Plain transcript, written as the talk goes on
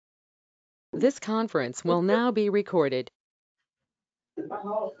This conference will now be recorded.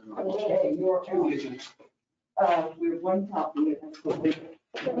 Okay, you're we have one copy.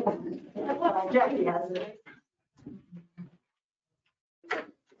 Jackie has it.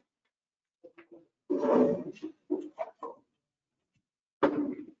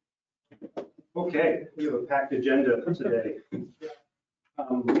 Okay, we have a packed agenda for today.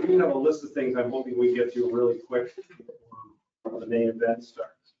 We have a list of things I'm hoping we get through really quick before the main event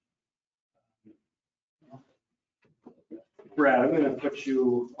starts. Brad, I'm going to put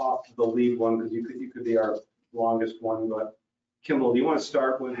you off to the lead one because you could be our longest one, but Kimball, do you want to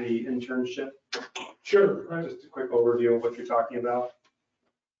start with the internship? Sure. Just a quick overview of what you're talking about.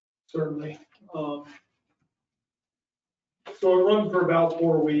 Certainly. So it runs for about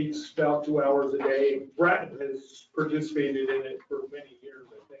 4 weeks, about 2 hours a day. Brad has participated in it for many years,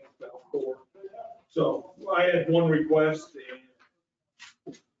 I think, about 4. So I had one request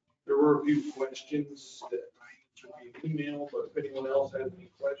and there were a few questions that I answered via email, but if anyone else has any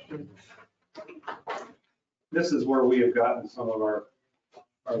questions. This is where we have gotten some of our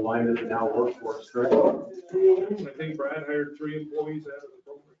linemen that now work for us, correct? I think Brad hired 3 employees out of the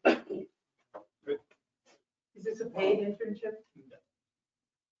program. Is this a paid internship?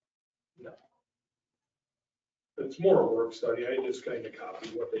 No. It's more a work study. I just kind of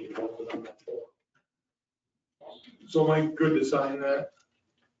copied what they wanted on that form. So am I good to sign that?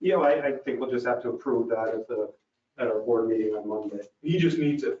 Yeah, I think we'll just have to approve that at our board meeting on Monday. He just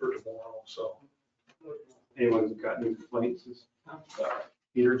needs it for tomorrow, so. Anyone got any complaints?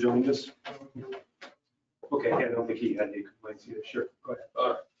 Peter joined us. Okay, I don't think he had any complaints either. Sure, go ahead. All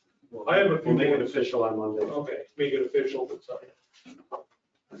right. I have a few We'll make it more. official on Monday. Okay, make it official, but sign.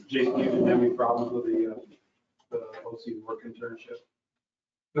 Jason, you didn't have any problems with the OC work internship?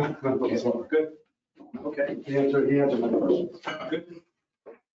 Good. Okay. He answered my questions. Good.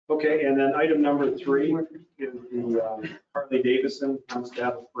 Okay, and then item number 3 is the Harley Davidson wants to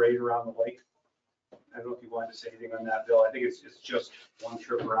have a parade around the lake. I don't know if you wanted to say anything on that, Bill. I think it's just one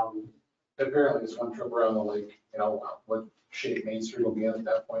trip around. Apparently it's one trip around the lake. You know, what shape Main Street will be in at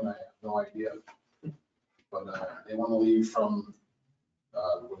that point, I have no idea. But they want to leave from,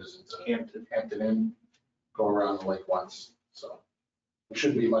 what is it? Hampton Inn, go around the lake once. So it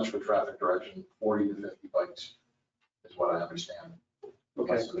shouldn't be much of a traffic direction, 40 to 50 bikes is what I understand.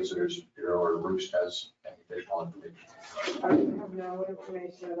 Okay. Unless the visitors bureau or Roost has any additional information. I have no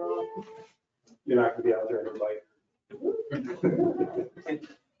information at all. You're not going to be out there to bike.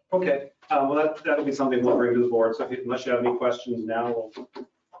 Okay, well, that'll be something we'll bring to the board. So unless you have any questions now,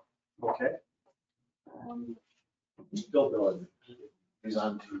 okay. Bill. He's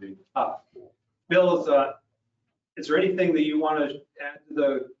on TV. Bill, is there anything that you want to add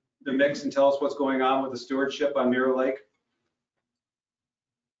to the mix and tell us what's going on with the stewardship on Mirror Lake?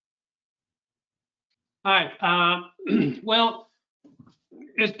 Hi. Well,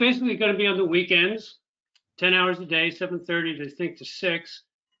 it's basically going to be on the weekends, 10 hours a day, 7:30 to I think to 6.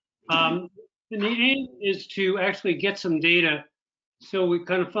 And the aim is to actually get some data so we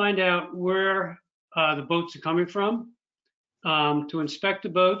kind of find out where the boats are coming from, to inspect the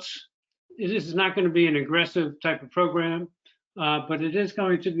boats. This is not going to be an aggressive type of program, but it is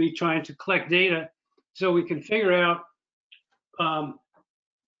going to be trying to collect data so we can figure out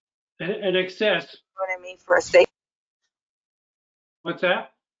an excess. What I mean for a state. What's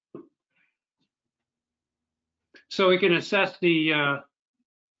that? So we can assess the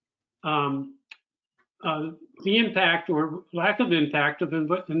impact or lack of impact of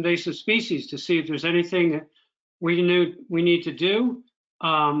invasive species to see if there's anything that we need to do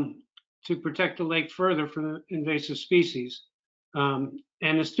to protect the lake further from the invasive species. And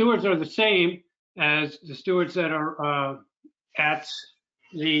the stewards are the same as the stewards that are at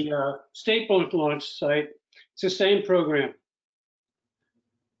the state boat launch site. It's the same program.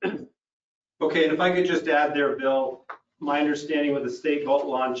 Okay, and if I could just add there, Bill, my understanding with the state boat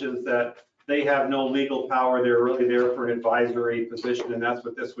launch is that they have no legal power. They're really there for an advisory position, and that's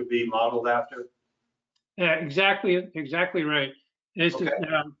what this would be modeled after. Yeah, exactly right. It's Okay.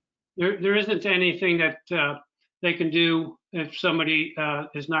 There isn't anything that they can do if somebody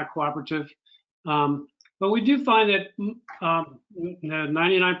is not cooperative. But we do find that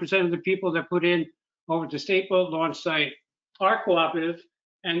 99% of the people that put in over to state boat launch site are cooperative,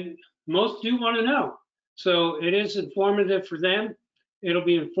 and most do want to know. So it is informative for them. It'll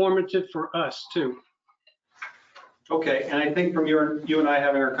be informative for us too. Okay, and I think from you and I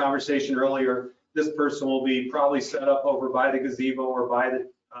having our conversation earlier, this person will be probably set up over by the gazebo or by the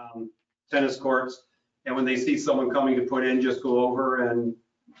tennis courts. And when they see someone coming to put in, just go over and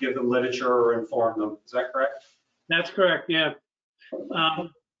give them literature or inform them. Is that correct? That's correct, yeah.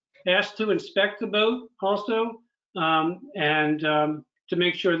 asked to inspect the boat also, and to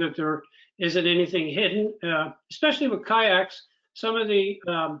make sure that there isn't anything hidden, especially with kayaks. Some of the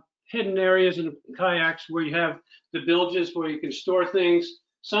hidden areas in kayaks where you have the bilges where you can store things,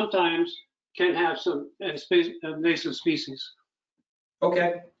 sometimes can have some invasive species.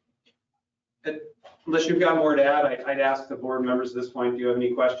 Okay. Unless you've got more to add, I'd ask the board members at this point, do you have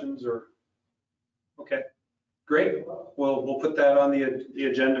any questions or? Okay, great. We'll put that on the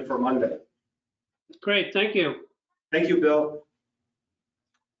agenda for Monday. Great, thank you. Thank you, Bill.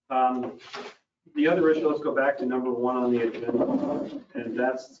 The other issue, let's go back to number 1 on the agenda, and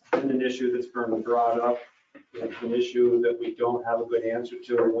that's been an issue that's been brought up. It's an issue that we don't have a good answer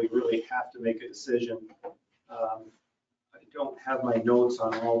to, and we really have to make a decision. I don't have my notes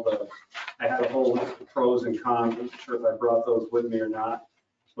on I had a whole list of pros and cons. I'm not sure if I brought those with me or not,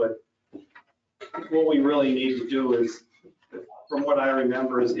 but what we really need to do is, from what I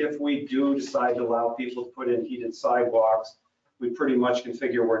remember, is if we do decide to allow people to put in heated sidewalks, we pretty much can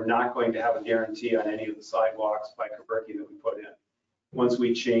figure we're not going to have a guarantee on any of the sidewalks by Kaburki that we put in. Once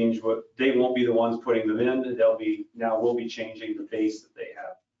we change they won't be the ones putting them in, we'll be changing the base that they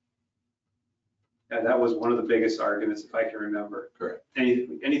have. And that was one of the biggest arguments, if I can remember. Correct.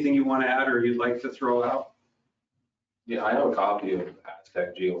 Anything you want to add or you'd like to throw out? Yeah, I have a copy of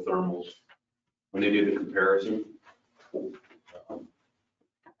Aztec geothermals when they did the comparison.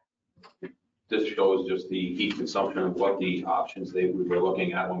 This shows just the heat consumption of what the options we were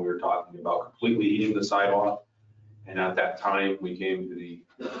looking at when we were talking about completely heating the sidewalk. And at that time, we came to the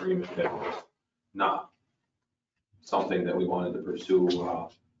agreement that it was not something that we wanted to pursue.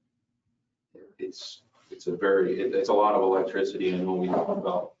 It's a lot of electricity, and when we talk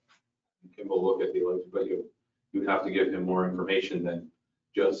about, Kimball look at the electric, but you'd have to give him more information than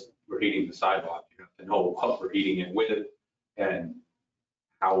just we're heating the sidewalk. You have to know what we're heating it with and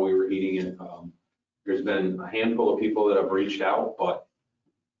how we were heating it. There's been a handful of people that have reached out, but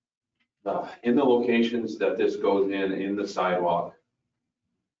in the locations that this goes in the sidewalk,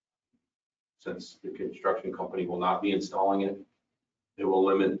 since the construction company will not be installing it, it will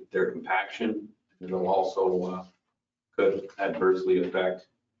limit their compaction. It'll also could adversely affect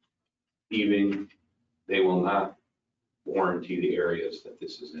heaving. They will not warranty the areas that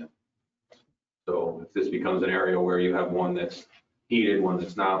this is in. So if this becomes an area where you have one that's heated, one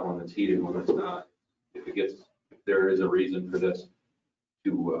that's not, one that's heated, one that's not, if there is a reason for this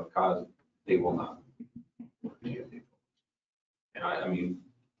to cause, they will not. And I mean,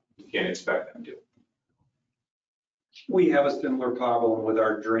 you can't expect them to. We have a similar problem with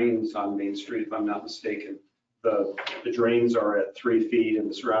our drains on Main Street, if I'm not mistaken. The drains are at 3 feet and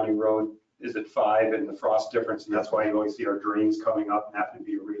the surrounding road is at 5, and the frost difference, and that's why you always see our drains coming up and having to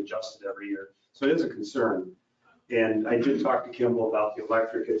be readjusted every year. So it is a concern. And I did talk to Kimball about the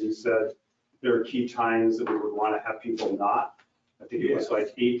electric, as he said, there are key times that we would want to have people not. I think it was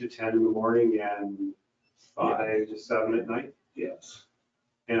like 8 to 10 in the morning and 5 to 7 at night. Yes.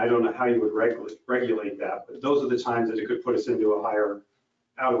 And I don't know how you would regulate that, but those are the times that it could put us into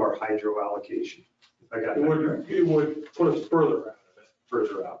out of our hydro allocation. I got that correct. It would put us further out of it.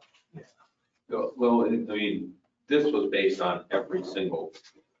 Further out. Well, I mean, this was based on every single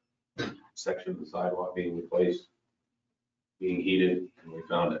section of the sidewalk being replaced, being heated, and we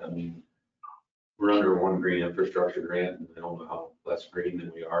found it. I mean, we're under one green infrastructure grant, and I don't know how less green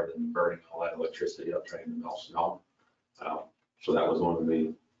than we are than burning all that electricity up trying to melt snow. So that was one of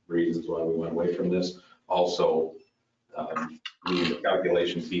the reasons why we went away from this. Also, I mean, the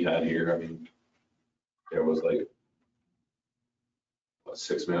calculations he had here, I mean, there was like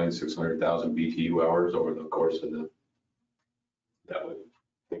 6,600,000 BTU hours over the course of that would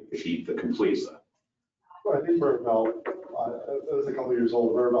heat the complete side. Well, I think we're about, it was a couple of years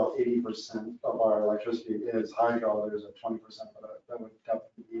old, we're about 80% of our electricity is hydro, there's a 20%, but that would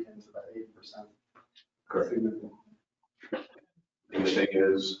definitely eat into that 80%. Correct. Significant. And the thing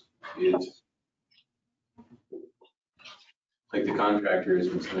is like the contractor is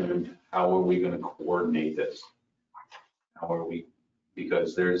concerned, how are we going to coordinate this? How are we,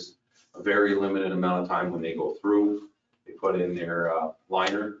 because there's a very limited amount of time when they go through, they put in their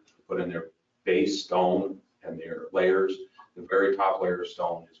liner, put in their base stone and their layers. The very top layer of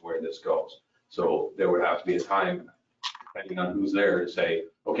stone is where this goes. So there would have to be a time, depending on who's there, to say,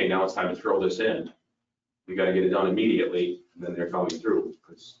 okay, now it's time to throw this in. We got to get it done immediately, and then they're coming through.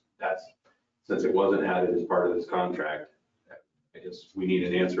 Because that's, since it wasn't added as part of this contract, I guess we need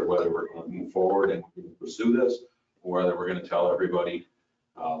an answer whether we're going to move forward and pursue this, or whether we're going to tell everybody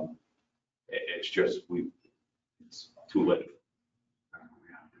it's just it's too late.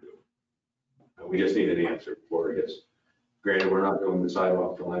 We just need an answer before it gets Granted, we're not doing the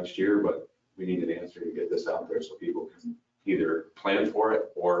sidewalk till next year, but we need an answer to get this out there so people can either plan for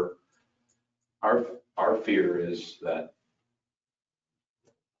it or our fear is that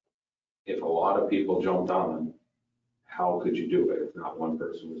if a lot of people jumped on, how could you do it if not one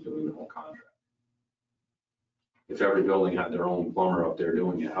person was doing the whole contract? If every building had their own plumber up there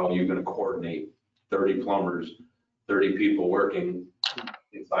doing it, how are you gonna coordinate 30 plumbers, 30 people working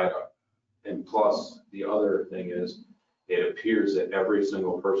inside of? And plus, the other thing is, it appears that every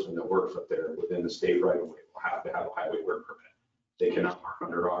single person that works up there within the state right of way will have to have a highway work permit. They cannot work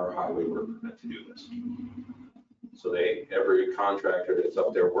under our highway work permit to do this. So every contractor that's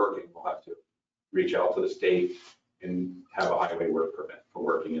up there working will have to reach out to the state and have a highway work permit for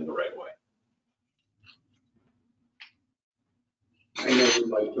working in the right way. I know we'd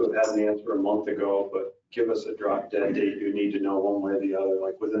like to have had an answer a month ago, but give us a drop dead date. You need to know one way or the other,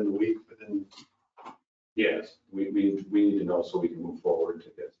 like within the week, within. Yes, we need to know so we can move forward to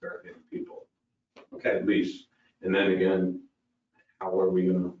get started getting people. Okay. At least, and then again, how are we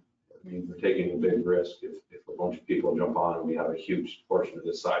gonna, I mean, we're taking a big risk if a bunch of people jump on and we have a huge portion of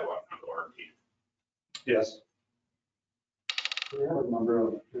this sidewalk not warranted. Yes. We have a number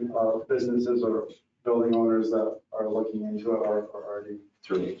of businesses or building owners that are looking into it or already.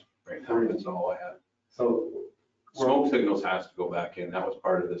 Three, right now, that's all I have. So Smoke signals has to go back in. That was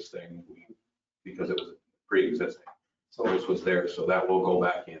part of this thing because it was pre-existing. So this was there, so that will go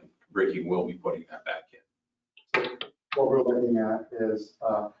back in. Ricky will be putting that back in. what we're looking at is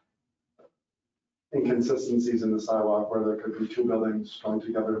inconsistencies in the sidewalk where there could be two buildings going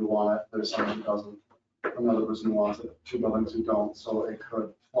together who want it, there's someone who doesn't, another person who wants it, two buildings who don't, so it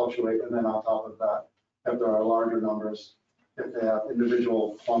could fluctuate. And then on top of that, if there are larger numbers, if they have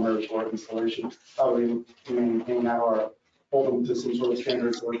individual plumbers or installation, how do we maintain that or hold them to some sort of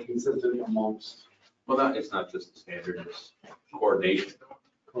standards that are consistent amongst? Well, it's not just the standard, it's coordination.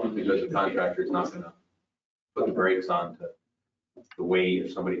 Because the contractor is not gonna put the brakes on to the weight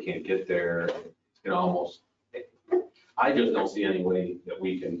if somebody can't get there. It's gonna almost, I just don't see any way that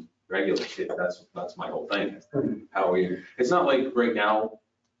we can regulate it. That's my whole thing. How it's not like right now,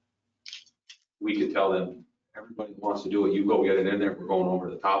 we could tell them, everybody who wants to do it, you go get it in there, we're going over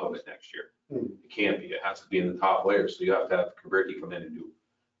the top of it next year. It can't be, it has to be in the top layer, so you have to have Kabricki come in and do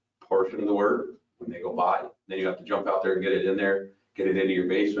a portion of the work when they go by. Then you have to jump out there and get it in there, get it into your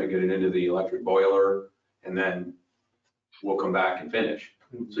basement, get it into the electric boiler, and then we'll come back and finish.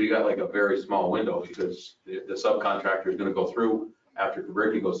 So you got like a very small window because the subcontractor is gonna go through, after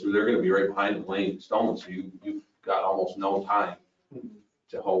Kabricki goes through, they're gonna be right behind the laying stone, so you've got almost no time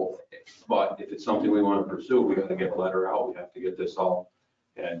to hold it. But if it's something we want to pursue, we gotta get a letter out, we have to get this all,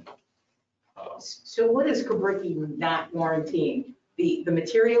 and So what is Kabricki not warranting? The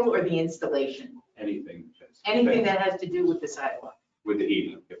material or the installation? anything. Anything that has to do with the sidewalk? With the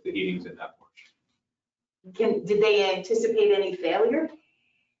heating, if the heating's in that portion. Did they anticipate any failure?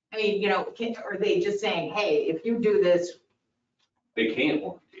 I mean, are they just saying, hey, if you do this, They can't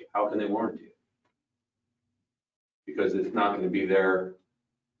warranty it. How can they warranty it? Because it's not gonna be their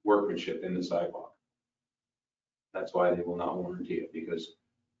workmanship in the sidewalk. That's why they will not warranty it, because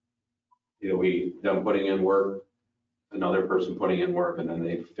it'll be them putting in work, another person putting in work, and then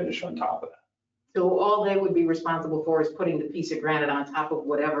they finish on top of that. so all they would be responsible for is putting the piece of granite on top of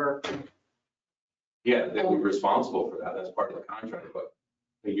whatever? Yeah, they'll be responsible for that. That's part of the contract, but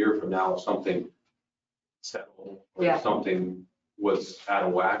a year from now, if something settled, or Yeah. if something was out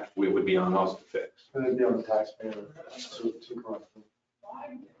of whack, we would be on us to fix, And it'd be on the taxpayer to correct them.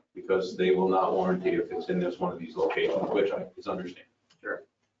 because they will not warranty if it's in this one of these locations, which is understandable.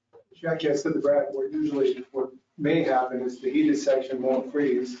 Jackie, I said to Brad, what may happen is the heated section won't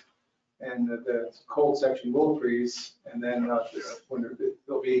freeze and the cold section will freeze, and then when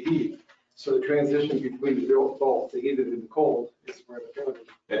there'll be heat. So the transition between both, the heated and the cold, is where the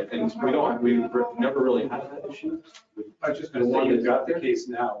failure. And we've never really had that issue. I just been one that got the case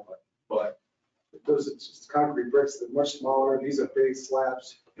now, but Those are just concrete bricks, they're much smaller, these are big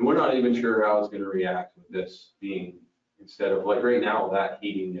slabs. And we're not even sure how it's gonna react with this being, instead of, like, right now, that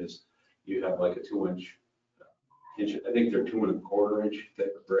heating is, you have like a 2-inch, I think they're 2 1/4 inch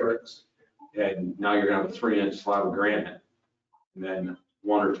thick bricks. And now you're gonna have a 3-inch slab of granite. And then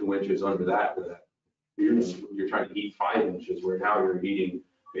 1 or 2 inches under that, where that, you're trying to heat 5 inches, where now you're heating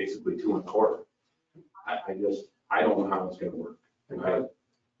basically 2 1/4. I don't know how it's gonna work. Right?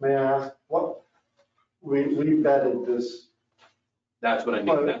 May I ask, what, we vetted this. That's what I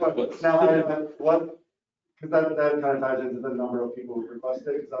mean. That's what- Now, what, because that kind of ties into the number of people who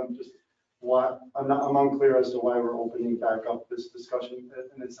requested, because I'm unclear as to why we're opening back up this discussion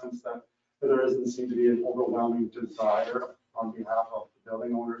in the sense that there doesn't seem to be an overwhelming desire on behalf of the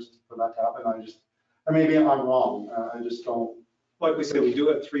building owners for that to happen. Maybe I'm wrong, I just don't. Like we said, we do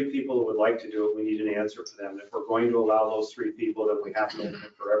have 3 people who would like to do it. We need an answer for them. If we're going to allow those 3 people, then we have to open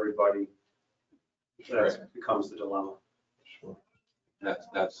it for everybody. That becomes the dilemma.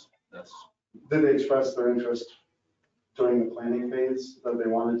 That's, Did they express their interest during the planning phase that they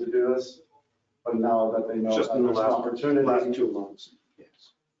wanted to do this? But now that they know that Just in the there's an last opportunity. 2 months.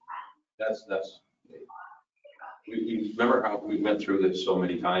 yes. We remember how we went through this so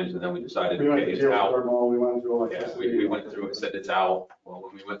many times and then we decided, We went okay, to it's out. geothermal, we went through Yeah, electricity. we went through it, said it's out. Well,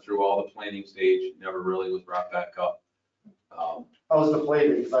 when we went through all the planning stage, it never really was brought back up. I was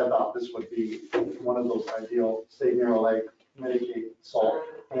deflated because I thought this would be one of those ideal State Mirror Lake mitigate salt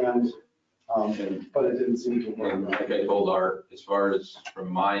and, but it didn't seem to work. And like I told Art, as far as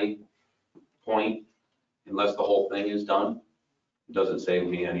from my point, unless the whole thing is done, it doesn't save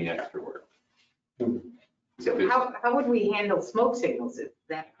me any extra work. So how would we handle smoke signals if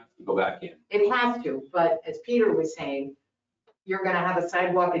that, Go back in. it has to, but as Peter was saying, you're gonna have a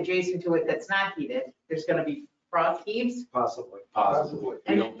sidewalk adjacent to it that's not heated. There's gonna be frost heaves. Possibly. Possibly.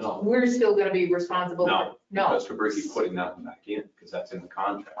 We don't know. We're still gonna be responsible. No, No, because Fabrici's putting that one back in because that's in the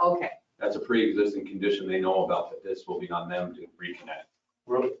contract. okay. That's a pre-existing condition. They know about that. This will be on them to reconnect.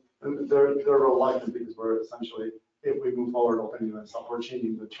 They're reluctant because we're essentially, if we move forward opening this up, we're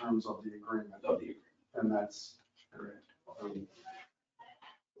changing the terms of the agreement. Of the agreement. And that's. I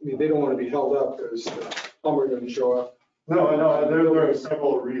mean, they don't want to be held up because plumber doesn't show up. No, there are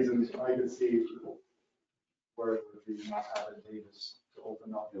several reasons I could see where it would be not advantageous to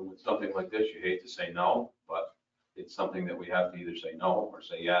open up. And with something like this, you hate to say no, but it's something that we have to either say no or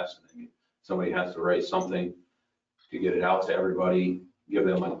say yes. And then somebody has to write something to get it out to everybody, give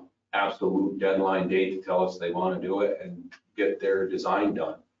them an absolute deadline date to tell us they want to do it and get their design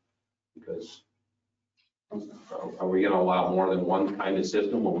done. Because are we going to allow more than one kind of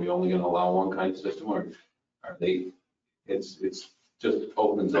system? Are we only going to allow one kind of system? Or are they, it's just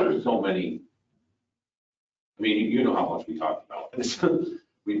opens up so many. I mean, you know how much we talked about this.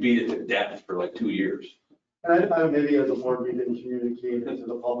 We beat it to death for like 2 years. And I thought maybe as a board, we didn't communicate to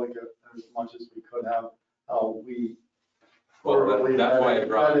the public as much as we could have, how we. Well, that's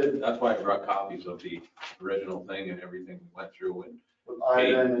why I brought copies of the original thing and everything we went through and With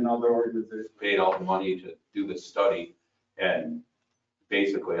Ivan and other organizations. paid all the money to do this study. And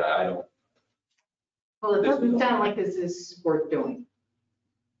basically, I don't, Well, it doesn't sound like this is worth doing.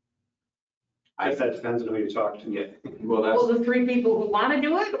 I guess that depends on who you talk to. yeah, well, Well, that's, the 3 people who want to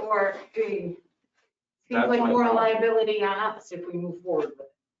do it, or seems That's like my more problem. liability on us if we move forward with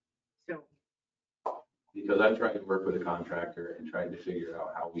it. So, because I tried to work with a contractor and tried to figure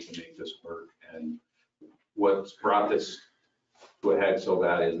out how we can make this work. And what's brought this to a head so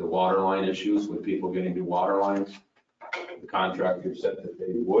bad is the water line issues with people getting new water lines. The contractor said that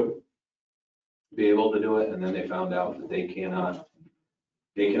they would be able to do it, and then they found out that they cannot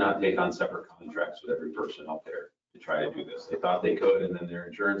take on separate contracts with every person out there to try to do this. They thought they could, and then their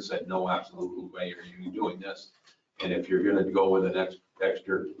insurance said, no, absolute way are you doing this. And if you're gonna go with an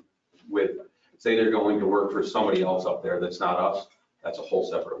extra, with, say they're going to work for somebody else up there that's not us, that's a whole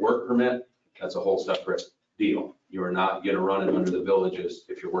separate work permit, that's a whole separate deal. You are not gonna run it under the villages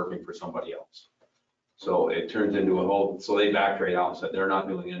if you're working for somebody else. So it turns into a whole, so they backed right out and said they're not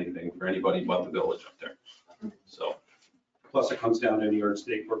doing anything for anybody but the village up there. So. Plus it comes down to New York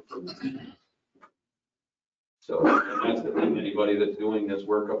State work permit. So and that's the thing, anybody that's doing this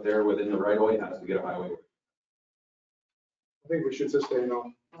work up there within the right of way has to get a highway. I think we should just say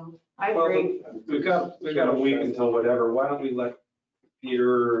no. I agree. We've got a week until whatever. Why don't we let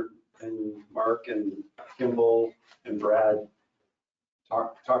Peter and Mark and Kimball and Brad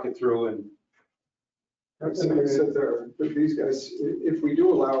talk it through and. And like I said, these guys, if we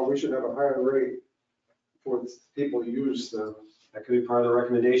do allow, we should have a higher rate for people who use the. That could be part of the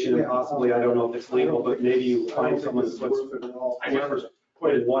recommendation, and Yeah. possibly, I don't know if it's legal, but maybe you find someone that's that puts, worth it at all. whoever's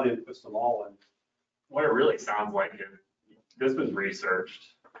put in one and puts them all in. What it really sounds like is, this was researched.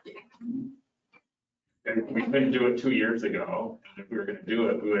 And we couldn't do it 2 years ago. And if we were gonna do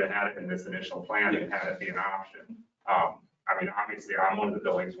it, we would have had it in this initial plan and had it be an option. I mean, obviously, I'm one of the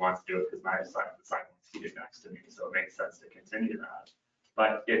buildings who wants to do it because the sidewalk's heated next to me, so it makes sense to continue that.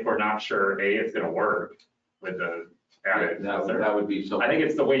 But if we're not sure, A, it's gonna work with the added. That would be I something. think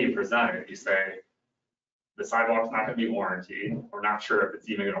it's the way you present it. You say, the sidewalk's not gonna be warranted. We're not sure if it's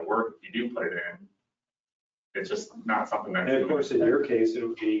even gonna work if you do put it in. It's just not something that's. And of course, in your case, it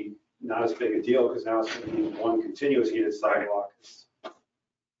would be not as big a deal, because now it's going to be one continuous heated sidewalk.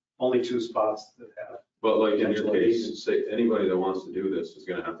 Only 2 spots that have. But like in your case, say, anybody that wants to do this is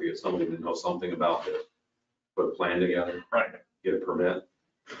gonna have to get somebody that knows something about this. Put a plan together, Right. get a permit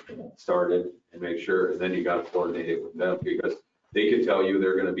started and make sure, and then you gotta coordinate it with them because they could tell you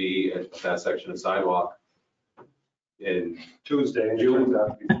they're gonna be at that section of sidewalk in Tuesday, and it June. turns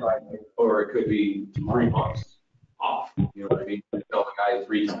out to be Friday. or it could be 3 months off. You know what I mean? You tell the guy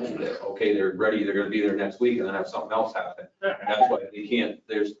 3 times that, okay, they're ready, they're gonna be there next week and then have something else happen. And that's why they can't,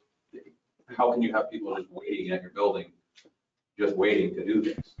 how can you have people just waiting at your building, just waiting to do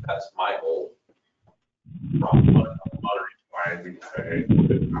this? That's my whole problem. Why we say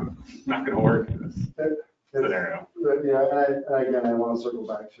it's not gonna work in this scenario. Yeah, and again, I want to circle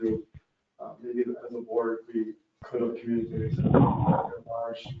back to, maybe as a board, we could have communicated to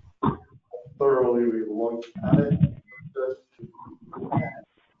Marsh thoroughly, we looked at it.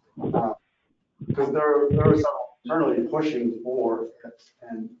 Because there were some internally pushing for it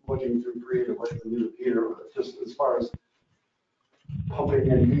and looking through creative ways to do Peter, just as far as pumping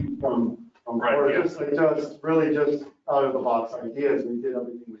in heat from Right, or yeah. just really just out of the box ideas. We did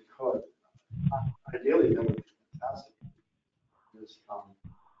everything we could. Ideally, that would be fantastic. Just, All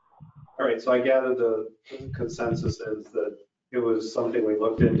right, so I gather the consensus is that it was something we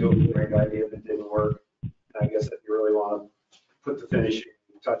looked into, it was a great idea that didn't work. And I guess if you really want to put the finishing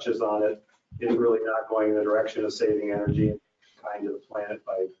touches on it, it's really not going in the direction of saving energy and kind of plan it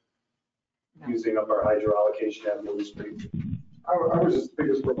by using up our hydro allocation at Middle Street. I was just the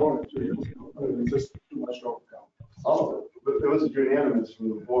biggest proponent 2 years ago. I mean, it's just too much to overcome. oh, but it was unanimous from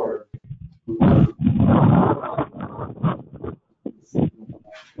the board.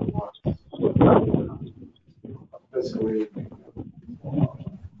 Fiscally.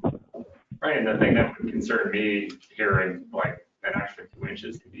 Right, and the thing that would concern me hearing like an extra 2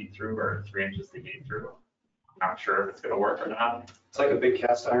 inches to beat through or 3 inches to beat through. Not sure if it's gonna work or not. It's like a big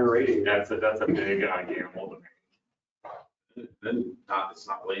cast iron rating. That's a big gamble to make. Then it's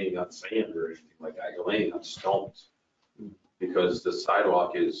not laying on sand or anything like that, you're laying on stones. Because the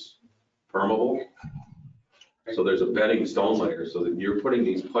sidewalk is permeable. So there's a bedding stone layer, so that you're putting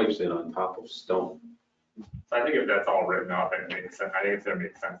these pipes in on top of stone. So I think if that's all written up, it makes sense. I think it's gonna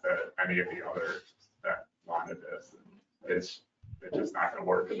make sense that any of the others that wanted this, it's just not gonna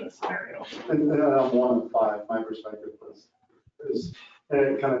work in this scenario. And I'm 1 of 5, my perspective is, and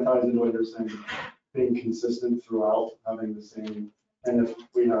it kind of ties into what you're saying, being consistent throughout, having the same, and if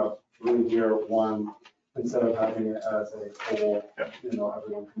we have 3 here, 1, instead of having it as a whole,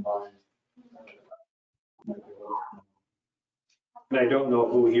 everyone combined. And I don't know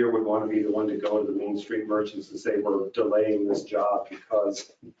who here would want to be the one to go to the Main Street merchants and say, we're delaying this job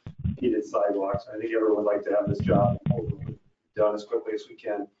because he did sidewalks. I think everyone would like to have this job done as quickly as we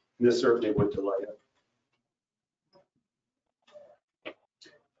can. And this certainly would delay it.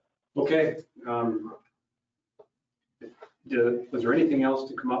 Okay. Was there anything else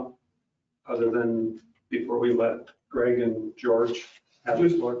to come up other than before we let Greg and George have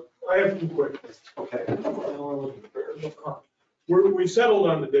this one? I have 2 quick things. Okay. We settled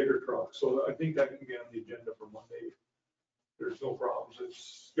on the digger truck, so I think that can be on the agenda for Monday. There's no problems.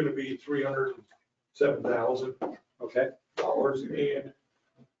 It's gonna be $307,000. Okay. And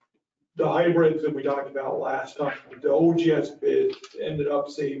the hybrids that we talked about last time, the OGS bid ended up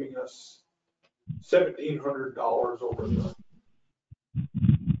saving us $1,700 over the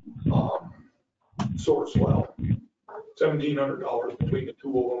source well. $1,700 between the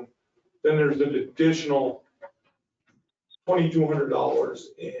 2 of them. Then there's an additional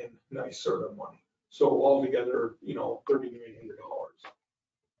 $2,200 in NYSERDA money. So altogether,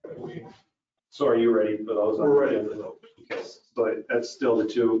 $3,800. So are you ready for those? We're ready for those. Okay, so that's still the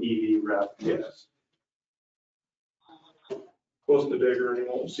 2 EV wrap. Yes. Close the digger and he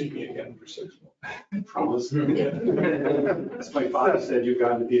won't see me again for 6 months. I promise. As my father said, you've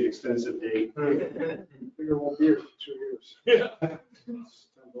gotten to be an expensive date. Figure won't be here for 2 years. Yeah.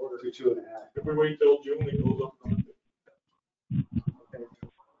 Order to 2.5. If we wait till June, it goes up. Okay.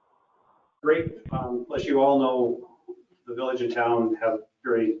 Great. As you all know, the village and town have a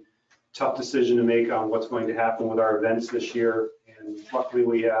very tough decision to make on what's going to happen with our events this year. And luckily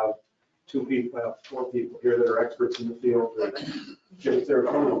we have 4 people here that are experts in the field that give us their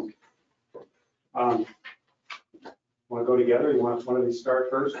opinion. Want to go together? You want one of these start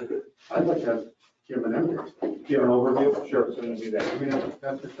first? I'd like to give an overview. Give an overview? Sure. I mean,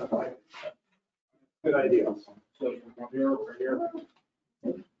 that's just stuff like. Good idea. So from here over here.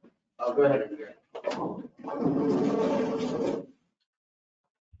 Go ahead. We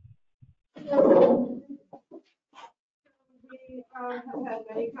have had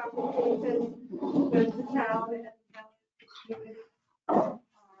many conversations with the town and the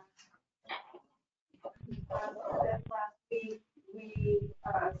Last week, we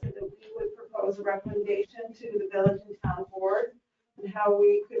said that we would propose a recommendation to the village and town board and how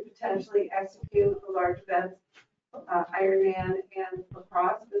we could potentially execute the large events, Ironman and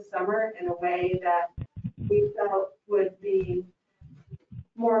lacrosse this summer in a way that we felt would be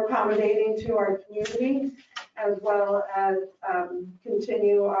more accommodating to our community, as well as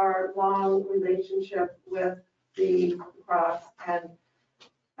continue our long relationship with the lacrosse and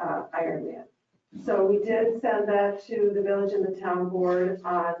Ironman. So we did send that to the village and the town board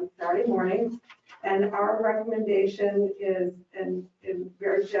on Saturday morning. And our recommendation is in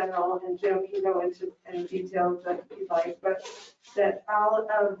very general, and Jim can go into any details that you'd like, but that all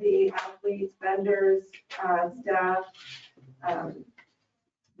of the athletes, vendors, staff,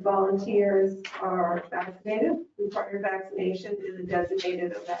 volunteers are vaccinated, require vaccination in the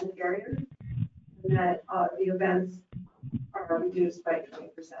designated event area, and that the events are reduced by 20%.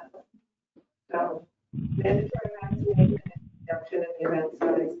 So mandatory vaccination and reduction in the event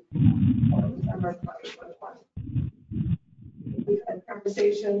size for December 2021. We've had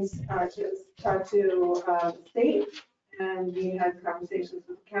conversations, just talked to the state, and we had conversations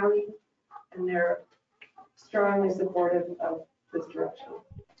with the county, and they're strongly supportive of this direction.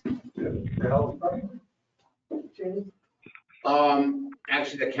 James?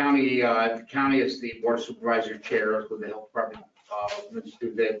 Actually, the county is the board of supervisor chair with the health department.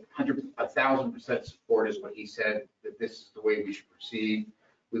 That 1,000% support is what he said, that this is the way we should proceed.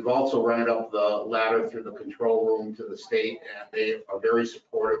 We've also run it up the ladder through the control room to the state, and they are very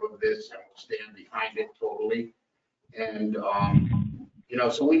supportive of this and will stand behind it totally. And,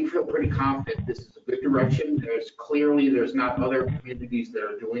 so we feel pretty confident this is a good direction. There's not other communities that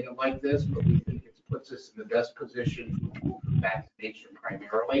are doing it like this, but we think it puts us in the best position for vaccination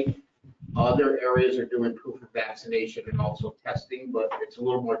primarily. Other areas are doing proof of vaccination and also testing, but it's a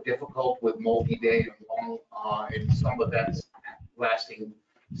little more difficult with multi-day and long, and some events lasting,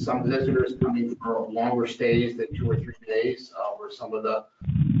 some visitors coming for longer stays than 2 or 3 days, where some of the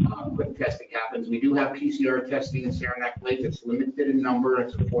quick testing happens. We do have PCR testing in Saranac Lake. It's limited in number.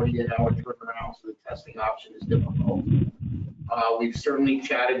 It's a 48-hour turnaround, so the testing option is difficult. We've certainly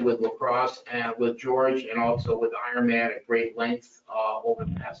chatted with lacrosse and with George and also with Ironman at great length over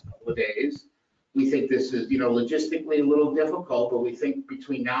the past couple of days. We think this is, logistically a little difficult, but we think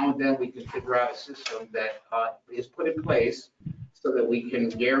between now and then we can figure out a system that is put in place so that we can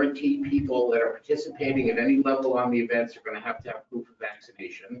guarantee people that are participating at any level on the events are going to have proof of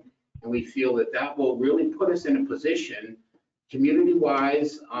vaccination. And we feel that that will really put us in a position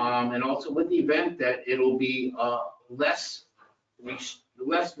community-wise and also with the event that it'll be less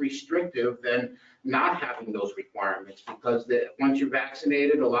restrictive than not having those requirements, because once you're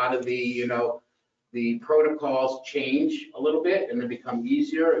vaccinated, a lot of the protocols change a little bit and they become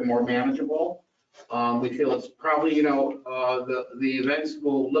easier and more manageable. We feel it's probably, the events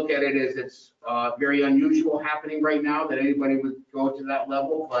will look at it as it's very unusual happening right now that anybody would go to that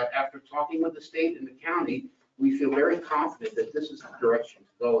level. But after talking with the state and the county, we feel very confident that this is the direction to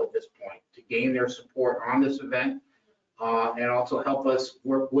go at this point, to gain their support on this event and also help us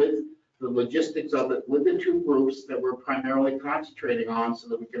work with the logistics of it with the 2 groups that we're primarily concentrating on so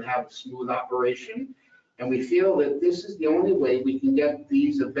that we can have a smooth operation. And we feel that this is the only way we can get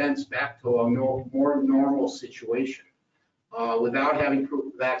these events back to a more normal situation. Without having proof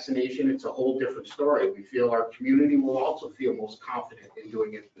of vaccination, it's a whole different story. We feel our community will also feel most confident in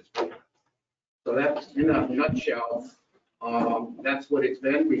doing it this way. So that's in a nutshell. That's what it's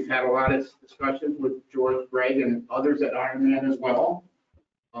been. We've had a lot of discussions with George, Greg, and others at Ironman as well.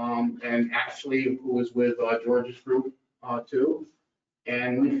 And Ashley, who was with George's group too.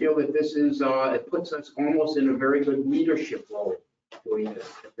 And we feel that this is, it puts us almost in a very good leadership role doing this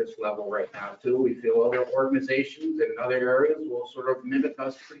at this level right now too. We feel other organizations in other areas will sort of mimic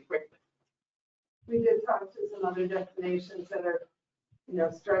us pretty quickly. We did talk to some other destinations that are,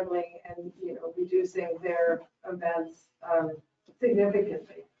 struggling and, reducing their events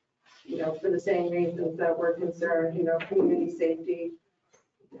significantly, for the same reasons that we're concerned, community safety,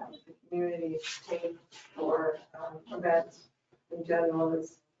 the community take for events in general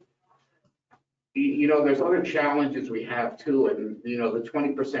is. There's other challenges we have too, and the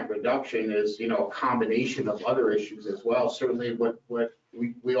 20% reduction is a combination of other issues as well. Certainly what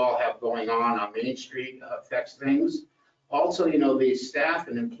we all have going on Main Street affects things. Also, the staff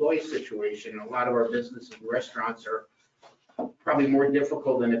and employee situation, a lot of our businesses and restaurants are probably more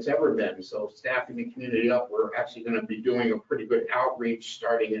difficult than it's ever been. So staffing the community up, we're actually going to be doing a pretty good outreach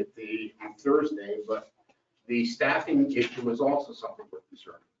starting on Thursday, but the staffing issue is also something we're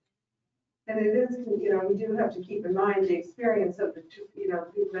concerned with. And it is, we do have to keep in mind the experience of the,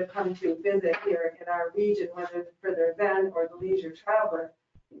 people that come to visit here in our region, whether for their event or the leisure traveler.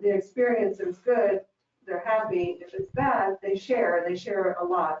 The experience is good, they're happy. If it's bad, they share a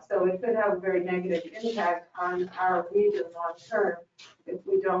lot. So it could have a very negative impact on our region long term if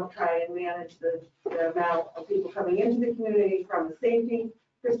we don't try and manage the amount of people coming into the community from a safety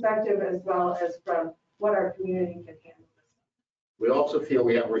perspective as well as from what our community can handle. We also feel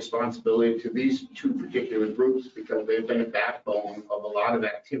we have a responsibility to these two particular groups because they've been a backbone of a lot of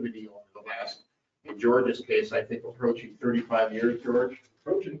activity over the last, in George's case, I think approaching 35 years, George.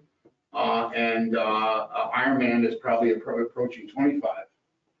 Approaching. And Ironman is probably approaching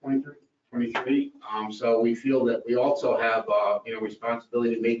 23. So we feel that we also have,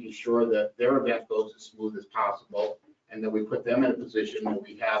 responsibility in making sure that their event goes as smooth as possible and that we put them in a position that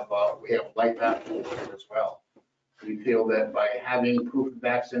we have life afterwards as well. We feel that by having proof of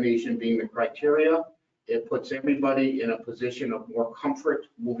vaccination being the criteria, it puts everybody in a position of more comfort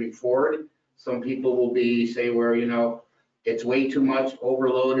moving forward. Some people will say where, it's way too much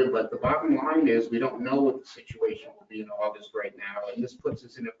overloaded, but the bottom line is we don't know what the situation will be in August right now. And this puts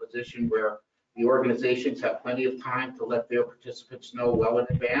us in a position where the organizations have plenty of time to let their participants know well in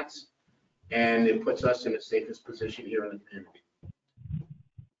advance. And it puts us in the safest position here in the community.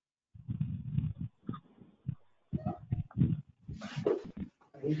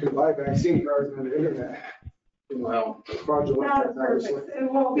 You can buy vaccine cards on the internet. Well, Fraudulent. Not perfect,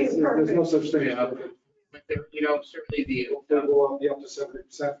 it won't be There's no perfect. such thing. Yeah. But there, certainly They'll go up to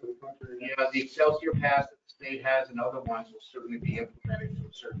 70% for the country. the Excelsior Pass that the state has and other ones will certainly be implemented to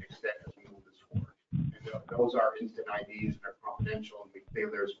a certain extent as we move this forward. And those are instant IDs and are confidential, and we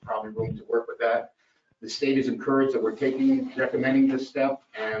feel there's probably room to work with that. The state is encouraged that we're recommending this step,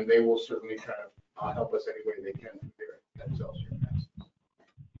 and they will certainly try to help us any way they can with their Excelsior Pass.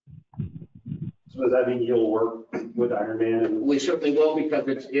 So does that mean you'll work with Ironman? And We certainly will because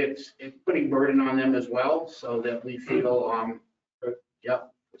it's putting burden on them as well, so that we feel,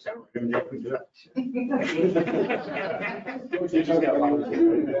 yep. Is that right?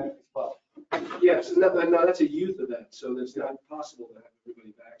 Yes, no, that's a youth event, so it's not possible to have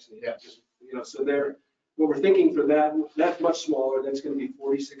everybody vaccinated. Yes. So what we're thinking for that, that's much smaller, that's gonna be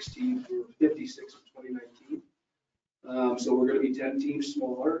 46 teams or 56 for 2019. So we're gonna be 10 teams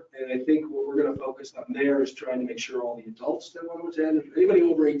smaller, and I think what we're gonna focus on there is trying to make sure all the adults that want to attend, if anybody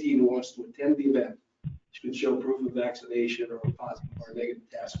over 18 who wants to attend the event, should show proof of vaccination or a positive or negative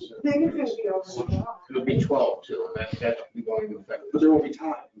test. I think it's gonna be over. It'll be 12 too, and that's going to affect. But there won't be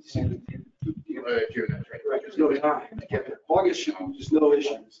time. June, that's right. Right, there's no time to get there. August, there's no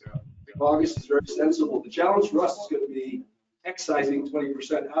issues. August is very sensible. The challenge for us is going to be excising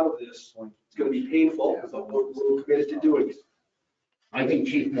 20% out of this. It's going to be painful, but we're committed to doing it. I think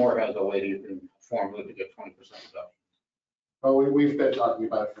Chief Moore has a way you can formally to get 20% stuff. Oh, we've been talking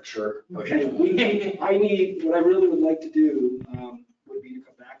about it for sure. Okay. What I really would like to do would be to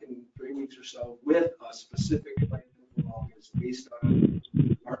come back in 3 weeks or so with a specific plan for August based on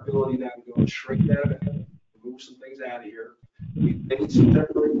our ability now to go and shrink that and move some things out of here. We've made some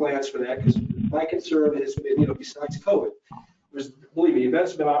temporary plans for that because my concern has been, besides COVID, believe me,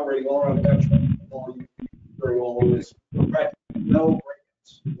 events have been operating all around the country during all of this. Right, no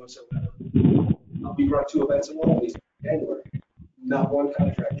breakouts whatsoever. We brought 2 events in Albany in January, not one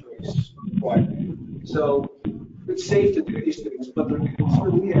contract race required. So it's safe to do these things, but the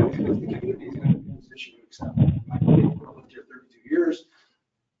concern we have is the community is going to be in a position to accept it. I've lived here 32 years.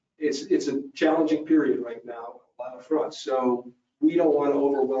 It's a challenging period right now on a lot of fronts. So we don't want to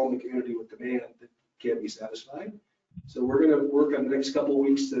overwhelm the community with demand that can't be satisfied. So we're going to work on the next couple of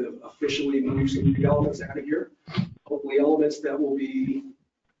weeks to officially move some elements out of here. Hopefully elements that will be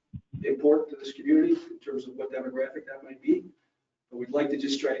important to this community in terms of what demographic that might be. But we'd like to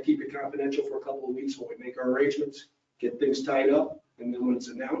just try to keep it confidential for a couple of weeks while we make our arrangements, get things tied up, and then when it's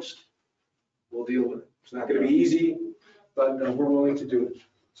announced, we'll deal with it. It's not going to be easy, but we're willing to do it.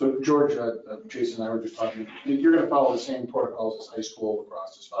 So George, Jason and I were just talking, you're going to follow the same protocols as high school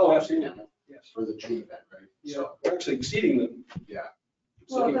lacrosse is Oh, following. absolutely. Yes. For the June event, right? Yeah, So, we're actually exceeding them. yeah.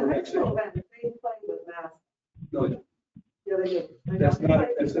 Well, the high school event, they play with masks. No, Yeah, they do. that's not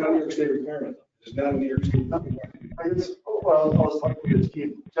a New York State requirement. It's not a New York State requirement. Well, I was talking to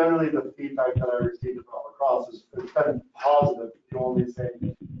Keith, generally the feedback that I received about lacrosse is it's been positive. The only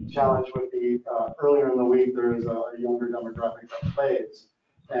challenge would be earlier in the week, there is a younger demographic that plays.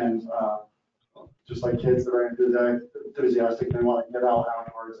 And just like kids that are enthusiastic, they want to get out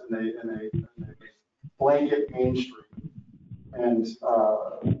outdoors and they blanket Main Street. And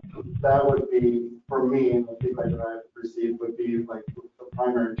that would be, for me, and the feedback that I've received would be like the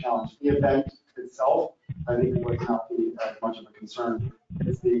primary challenge. The event itself, I think it would not be as much of a concern.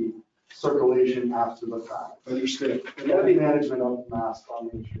 It's the circulation after the fact. Understood. And And that'd the be management of mask on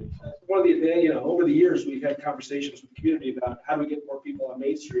Main Street. one of the, over the years, we've had conversations with the community about how do we get more people on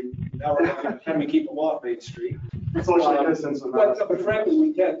Main Street? Now we're looking at how do we keep them off Main Street? Social distance with masks. But frankly,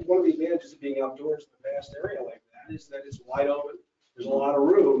 we can, one of the advantages of being outdoors in a vast area like that is that it's wide open. There's a lot of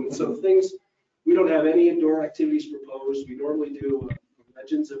room. And so things, we don't have any indoor activities proposed. We normally do a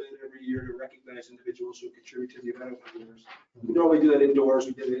Legends event every year to recognize individuals who contribute to the event over the years. We normally do that indoors.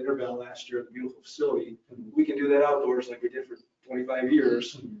 We did an Interval last year at the beautiful facility. We can do that outdoors like we did for 25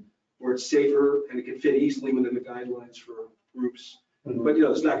 years, where it's safer and it can fit easily within the guidelines for groups. But,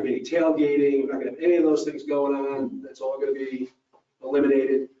 there's not gonna be any tailgating, we're not gonna have any of those things going on. That's all gonna be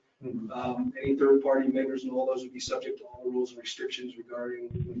eliminated. Any third-party vendors and all those would be subject to all the rules and restrictions regarding,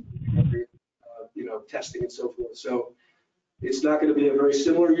 testing and so forth. So it's not gonna be a very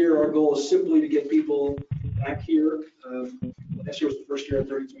similar year. Our goal is simply to get people back here. Last year was the first year in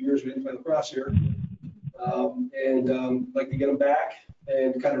 32 years we didn't play lacrosse here. Like to get them back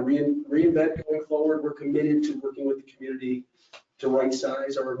and kind of reinvent going forward. We're committed to working with the community to right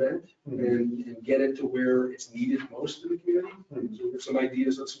size our event and get it to where it's needed most in the community. So we have some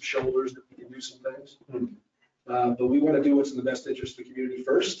ideas on some shoulders that we can do some things. But we want to do what's in the best interest of the community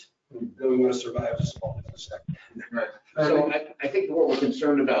first. Then we want to survive as a small business sector. Right. So I think what we're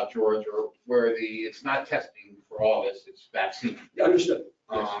concerned about, George, or where it's not testing for all this, it's vaccine. Understood.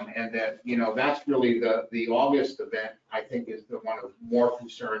 And that, that's really the August event, I think, is the one of more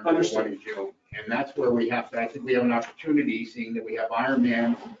concern than the one in June. And that's where I think we have an opportunity, seeing that we have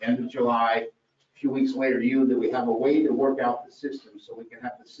Ironman end of July, a few weeks later, that we have a way to work out the system so we can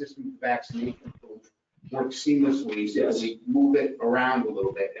have the system of vaccination work seamlessly, so that we move it around a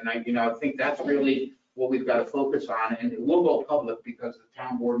little bit. And I think that's really what we've got to focus on. And it will go public because the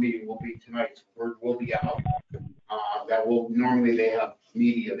town board meeting will be tonight. So word will be out. Normally they have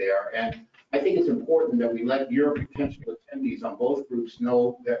media there. And I think it's important that we let your potential attendees on both groups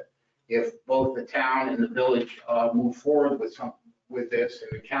know that if both the town and the village move forward with this,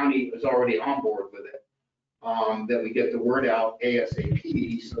 and the county is already on board with it, that we get the word out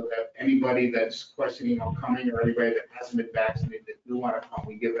ASAP, so that anybody that's questioning on coming or anybody that hasn't been vaccinated that do want to come,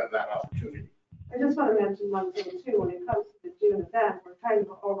 we give them that opportunity. I just want to mention one thing too, when it comes to the June event, we're kind of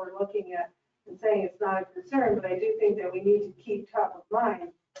overlooking it and saying it's not a concern, but I do think that we need to keep top of mind,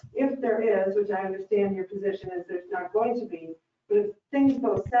 if there is, which I understand your position is there's not going to be, but if things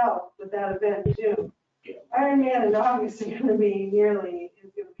go south with that event in June, Ironman in August is going to be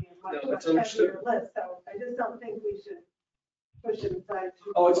much heavier list, so I just don't think we should push it aside.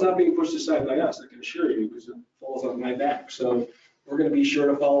 Oh, it's not being pushed aside by us, I can assure you, because it falls on my back. So we're going to be sure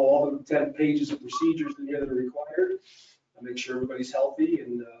to follow all the 10 pages of procedures that are required and make sure everybody's healthy.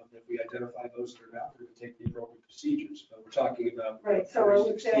 And if we identify those that are not, we're going to take the appropriate procedures. But we're talking about right. So I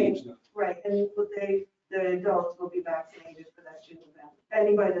would 36 say teams now. right, and the adults will be vaccinated for that June event.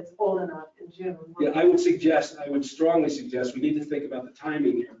 Anybody that's old enough in June. Yeah, I would strongly suggest, we need to think about the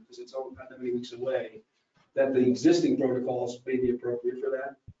timing here, because it's only not that many weeks away, that the existing protocols may be appropriate for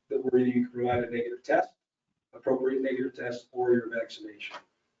that, where you can provide a negative test, appropriate negative test, or your vaccination.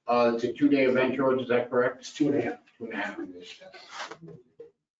 It's a 2-day event, George, is that correct? It's 2.5. 2.5.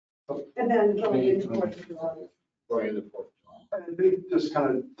 And then going into 4th of July. Going into 4th of July. I think just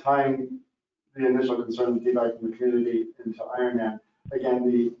kind of tying the initial concern and feedback from the community into Ironman. Again,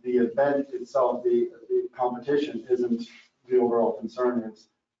 the event itself, the competition isn't the overall concern. It's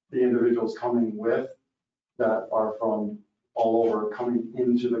the individuals coming with that are from all over coming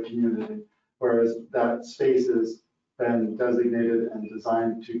into the community. Whereas that space has been designated and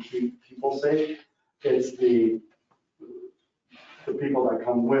designed to keep people safe. It's the people that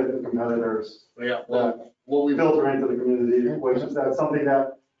come with the competitors that filter into the community, which is something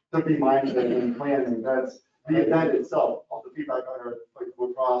that to be mindful in planning. That's the event itself. All the feedback I heard, like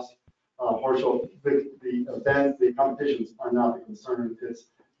lacrosse, Horschel, the events, the competitions are not the concern. It's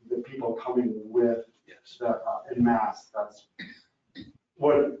the people coming with that in mass. That's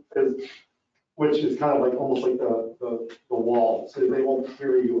what is, which is kind of like almost like the wall. So they won't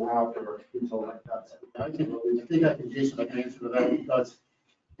hear you after until like that. I think I can, Jason, I can answer to that, because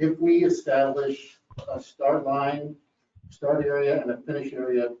if we establish a start line, start area, and a finish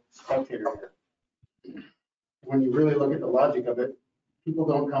area, spectator area, when you really look at the logic of it, people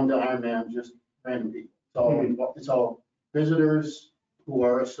don't come to Ironman just randomly. It's all visitors who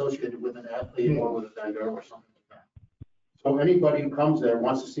are associated with an athlete or with a vendor or something like that. So anybody who comes there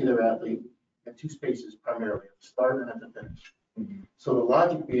wants to see their athlete at 2 spaces primarily, at the start and at the finish. So the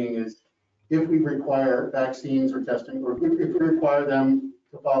logic being is, if we require vaccines or testing, or if we require them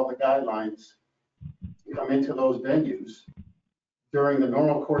to follow the guidelines, to come into those venues during the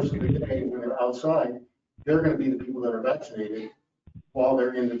normal course of the day when they're outside, they're going to be the people that are vaccinated while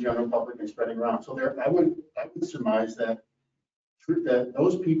they're in the general public and spreading around. So I would surmise that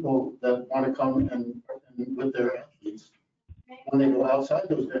those people that want to come and with their athletes, when they go outside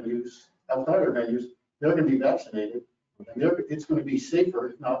those venues, outside our venues, they're going to be vaccinated. And it's going to be safer,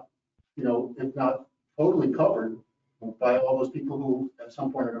 if not totally covered by all those people who at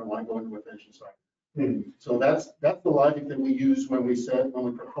some point are going to want to go into a finishing site. So that's the logic that we use when we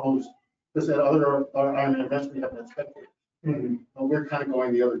proposed, because at other Ironman events, we have that spectator. But we're kind of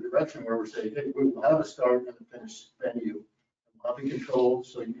going the other direction where we're saying, hey, we will have a start and a finish venue. We'll have it controlled,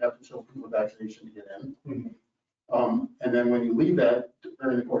 so you have to show proof of vaccination to get in. And then when you leave that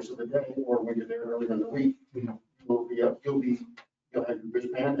during the course of the day, or when you're there earlier in the week, you'll have your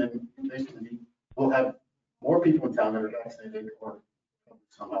wristband, and basically we'll have more people in town that are vaccinated or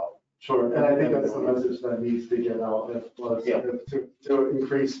somehow. Sure, and I think that's the message that needs to get out, to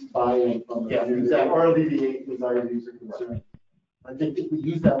increase buy-in from the community, exactly. or alleviate anxieties or concerns. I think if we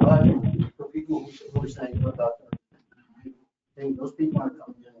use that logic for people who are saying about those people aren't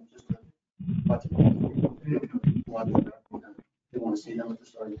coming in just to watch it. They want to see them at the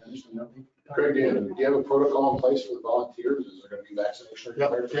start and finish. Craig, do you have a protocol in place for the volunteers? Is there going to be vaccination?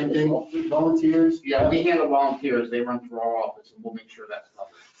 Yep, same thing, volunteers. Yeah, we handle volunteers. They run through our office, and we'll make sure that's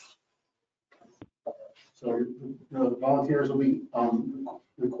covered. So the volunteers will be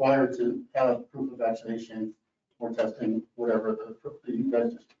required to have proof of vaccination or testing, whatever you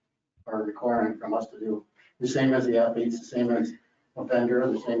guys are requiring from us to do. The same as the athletes, the same as a vendor,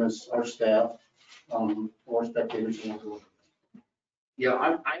 the same as our staff, or spectators. Yeah,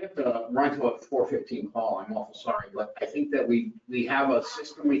 I have to run to a 4:15 call. I'm awful sorry, but I think that we have a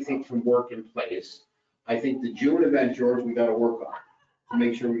system we think can work in place. I think the June event, George, we got to work on to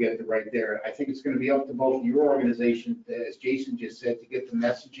make sure we get it right there. I think it's going to be up to both your organization, as Jason just said, to get the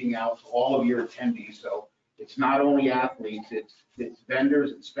messaging out to all of your attendees. So it's not only athletes, it's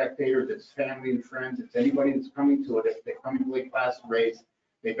vendors, it's spectators, it's family and friends, it's anybody that's coming to it. If they come to Lake Placid race,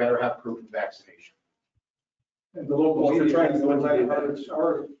 they better have proof of vaccination. And the local media,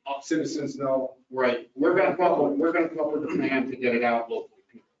 our citizens know. Right, we're gonna come up with a plan to get it out locally.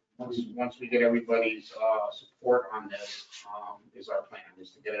 Once we get everybody's support on this, is our plan,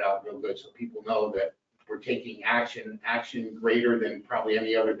 is to get it out real good so people know that we're taking action greater than probably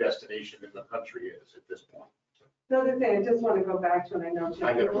any other destination in the country is at this point. Another thing, I just want to go back to, and I know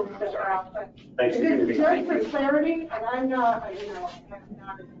I gotta Jim run, sorry. out, but Thanks for giving me- just for clarity, and I'm not, I understand,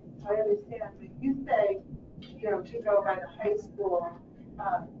 but you say, to go by the high school,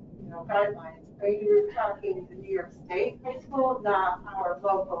 guidelines. Are you talking the New York State high school, not our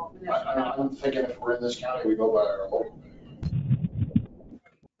local municipality? I'm thinking if we're in this county, we go by our local.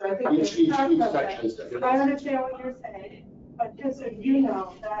 So I think Each section is different. I understand what you're saying, but just so you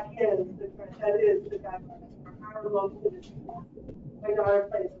know, that is the guidelines for our local municipality. My daughter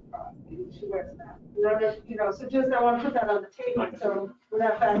plays lacrosse, and she wears that. So just, I want to put that on the table, so we're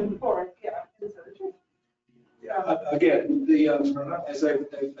not back and forth, Yeah, again, as I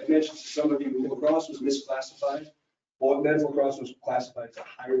mentioned to some of you, lacrosse was misclassified. Men's lacrosse was classified as a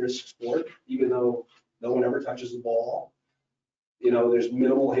high-risk sport, even though no one ever touches the ball. There's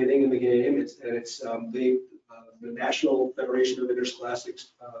minimal hitting in the game. The National Federation of Interscholastic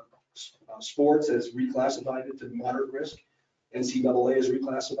Sports has reclassified it to moderate risk. NCAA has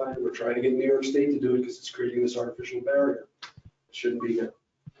reclassified it. We're trying to get New York State to do it because it's creating this artificial barrier. It shouldn't be here.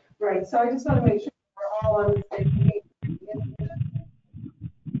 Right, so I just want to make sure we're all on the same page.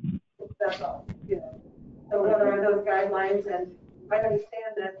 That's all, So what are those guidelines? And I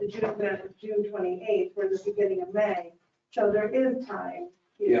understand that the June event is June 28th, we're in the beginning of May. So there is time.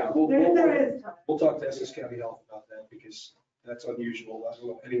 Yeah, there is time. We'll talk to Essex County Health about that because that's unusual. I don't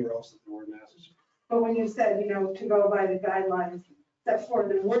know anywhere else that there were masks. But when you said, to go by the guidelines set forth,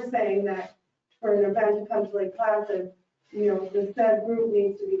 and we're saying that for an event to come to Lake Placid, the said group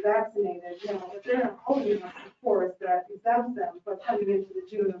needs to be vaccinated. If they're not holding us, of course, that exempts them, but coming into the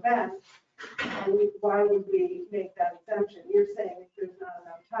June event, why would we make that exemption? You're saying there's not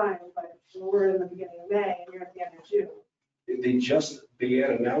enough time, but we're in the beginning of May and you're at the end of June. They just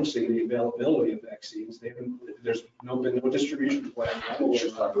began announcing the availability of vaccines. There's been no distribution plan.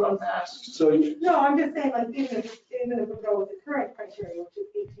 Just talk about masks. So no, I'm just saying, even if we go with the current criteria, which is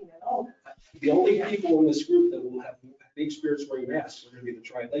 18 and older. The only people in this group that will have the experience wearing masks are going to be the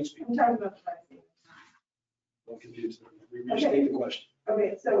Tri-Lakes people. I'm talking about the vaccine. I'm confused. Restate the question.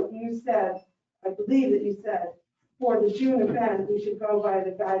 Okay, so you said, I believe that you said for the June event, we should go by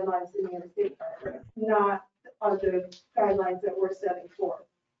the guidelines in New York State, not the guidelines that we're setting forth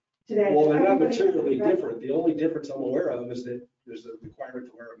today. Well, they're not Everybody- materially different. The only difference I'm aware of is that there's a requirement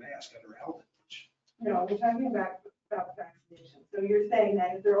to wear a mask under helmet. No, we're talking about vaccination. So you're saying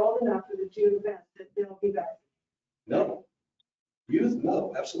that if they're old enough for the June event, that they'll be vaccinated? No. Youth,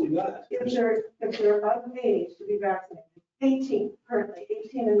 no, absolutely not. If they're of age to be vaccinated, 18, currently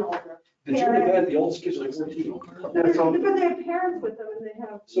 18 and older. The June event, the oldest kids are like 14. Yeah, so, But they have parents with them and they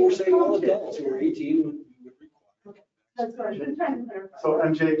have. So we're saying all adults who are 18 would require. That's what I'm just trying to clarify. so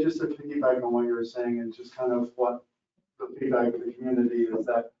MJ, just to piggyback on what you were saying and just kind of what the feedback of the community is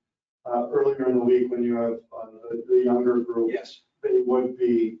that earlier in the week when you have the younger group, Yes. they would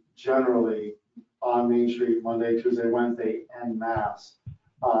be generally on Main Street Monday, Tuesday, Wednesday, en masse.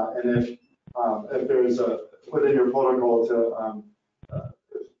 And if there's within your protocol to,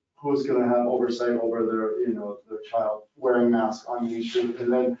 who's going to have oversight over their child wearing masks on Main Street.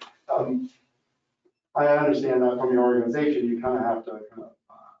 And then I understand that from your organization, you kind of have to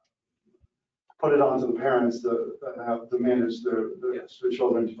put it onto the parents that have to manage their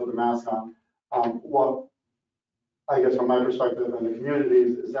children to put the mask on. What I guess from my perspective in the community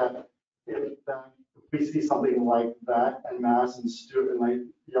is that if we see something like that en masse and like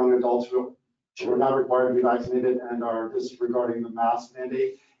young adults who are not required to be vaccinated and are disregarding the mask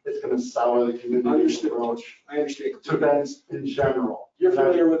mandate, it's going to sour the community's approach I understand. to events in general. You're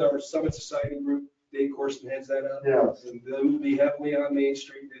familiar with our Summit Society group? Dave Corson heads that up. Yes. And they will be heavily on Main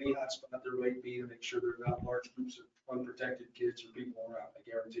Street, any hotspot there might be, to make sure there are not large groups of unprotected kids or people around, I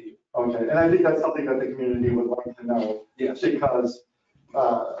guarantee you. Okay, and I think that's something that the community would like to know. Yes. Because,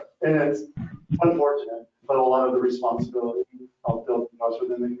 and it's unfortunate, but a lot of the responsibility of building trust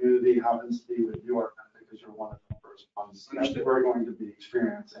within the community happens to be with your end because you're one of the first ones that we're going to be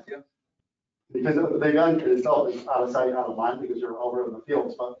experiencing. Yeah. Because the event itself is out of sight, out of mind, because you're over in the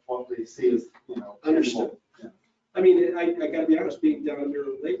fields, but what they see is, Understood. Yeah. I mean, I gotta be honest, being down there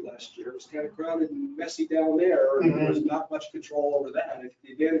late last year, it was kind of crowded and messy down there. And there was not much control over that.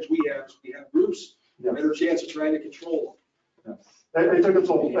 The advantage we have is we have groups, better chance of trying to control them. Yeah. It took us,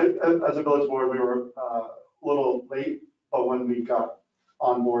 as a village board, we were a little late, but when we got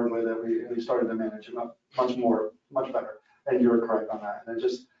on board with it, we started to manage it much better. And you're correct on that. And it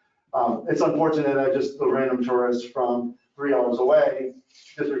just, it's unfortunate that just the random tourist from 3 hours away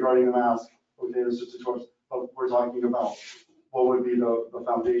disregarding the mask. Okay, it's just a tourist, but we're talking about what would be the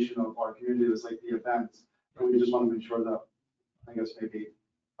foundation of our community, is like the events. And we just want to make sure that, I guess maybe,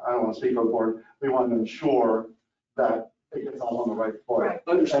 I don't want to speak for the board, we want to ensure that it gets all on the right foot. Right.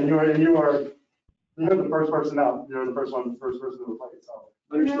 And you're the first person out, you're the first person to the plate, so.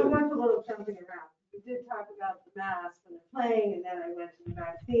 You know, what's a little jumping around. We did talk about the mask when they're playing, and then I went to the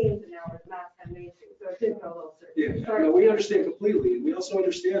vaccines, and now we're mask on Main Street, so it did go a little Yeah, circular. no, we understand completely. And we also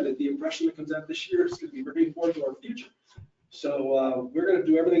understand that the impression that comes out this year is going to be very important to our future. So we're going to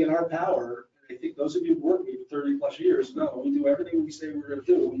do everything in our power. I think those of you who've worked with me for 30 plus years know we do everything we say we're going to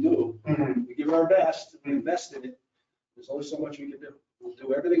do. We do. We give it our best. We invest in it. There's only so much we can do. We'll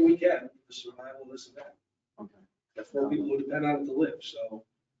do everything we can for survival of this event. Okay. Got 4 people who depend on it to live, so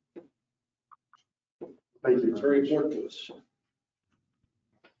Thank you. it's very important to us.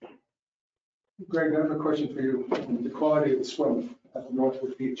 Greg, I have a question for you. The quality of the swim at the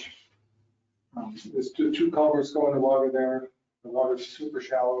Northwood Beach. There's two culverts going to water there. The water's super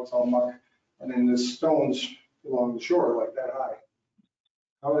shallow, it's all muck. And then there's stones along the shore like that high.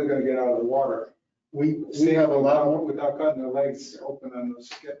 How are they gonna get out of the water? We have a lot more. Without cutting their legs open on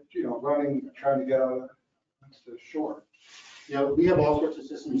those, running, trying to get out to the shore. Yeah, we have all sorts of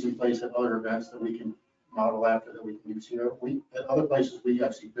systems in place at other events that we can model after, that we can use here. At other places, we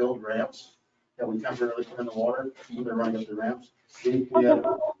actually build ramps that we temporarily put in the water when they're running up the ramps. We have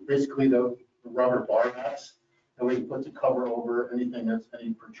basically the rubber bar mats that we can put to cover over anything that's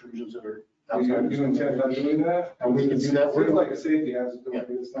any protrusions that are outside. You intend on doing that? And we can do that. Seems like a safety hazard.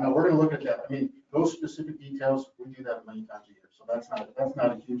 No, we're gonna look at that. I mean, those specific details, we do that many times a year, so that's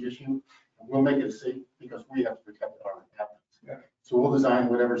not a huge issue. And we'll make it safe because we have to protect our inhabitants. Yeah. So we'll design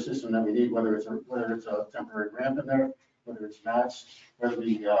whatever system that we need, whether it's a temporary ramp in there, whether it's mats, whether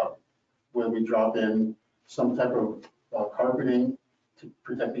we drop in some type of carpeting to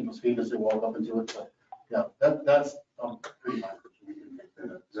protect people's feet as they walk up into it. But yeah, that's pretty much.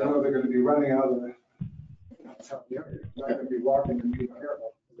 So they're gonna be running out of the area. They're not gonna be walking and being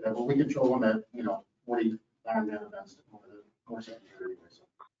careful. Yeah, but we control them at, 40 Ironman events over the course of the year anyway. So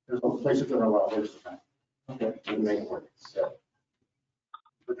there's no places that are allowed waste of time. Okay. We can make it work. So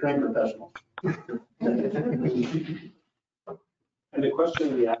we're trained professionals. And the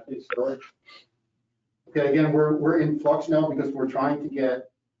question of the athlete storage, Okay, again, we're in flux now because we're trying to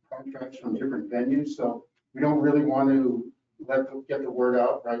get contracts from different venues, so we don't really want to get the word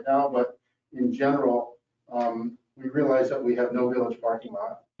out right now, but in general, we realize that we have no village parking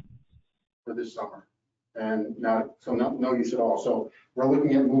lot for this summer. And no use at all. So we're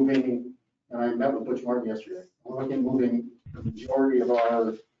looking at moving, and I met with Butch Martin yesterday, we're looking at moving the majority of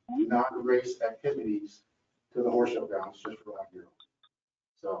our non-race activities to the horse show grounds just for Rock Hero.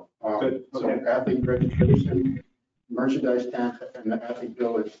 So, so athlete registration, merchandise tent, and the athlete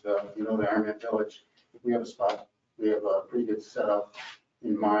village, the Ironman Village, if we have a spot, we have a pretty good setup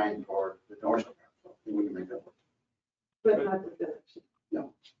in mind for the horse show grounds. So I think we can make that work. But not the village.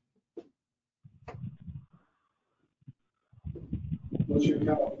 No. What's your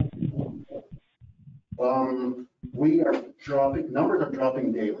count? We are dropping, numbers are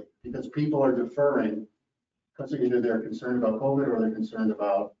dropping daily because people are deferring because either they're concerned about COVID or they're concerned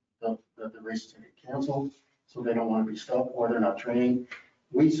about the races getting canceled, so they don't want to be stuck or they're not training.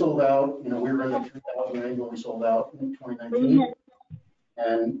 We sold out, we were in the 2000 range when we sold out in 2019.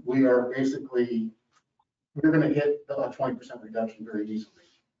 And we are basically, we're going to hit a 20% reduction very easily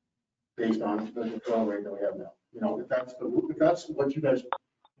based on the withdrawal rate that we have now. If that's what you guys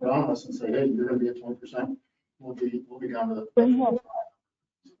put on us and say, hey, you're going to be at 20%, we'll be down to the,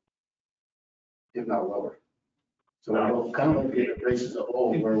 if not lower. So we'll kind of like the race as a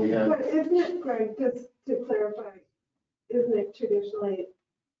whole where we have. But isn't it, Greg, just to clarify, isn't it traditionally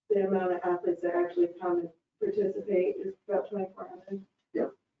the amount of athletes that actually come and participate is about 2,400? Yeah.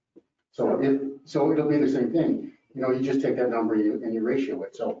 So it'll be the same thing. You just take that number and you ratio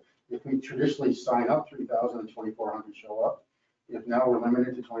it. So if we traditionally sign up 3,000 and 2,400 show up, if now we're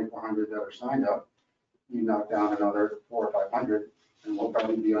limited to 2,400 that are signed up, you knock down another 400 or 500 and we'll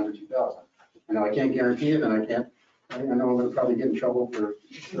probably be under 2,000. I can't guarantee it, and I know I'm going to probably get in trouble for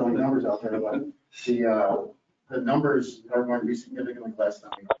throwing numbers out there, but the numbers are going to be significantly less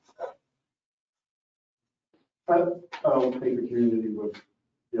than we know. I don't think the community would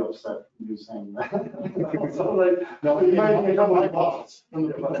be upset with you saying that. So like, no, you might become my boss.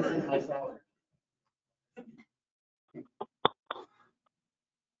 My salary.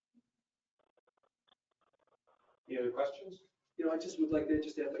 Any other questions? I just would like to add,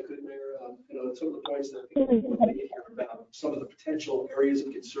 if I could, Mayor, some of the points that I think we made here about some of the potential areas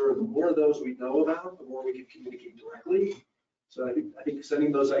of concern. The more of those we know about, the more we can communicate directly. So I think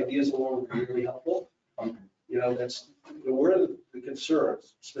sending those ideas along would be really helpful. That's where are the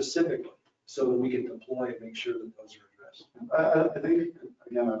concerns specifically, so that we can deploy and make sure that those are addressed. I think,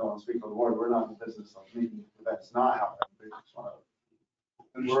 again, I don't want to speak for the board. We're not in the business of making events not happen. We just want to,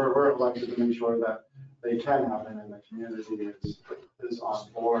 we're elected to make sure that they can happen and the community is on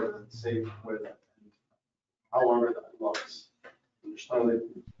board and safe with it. However that looks. I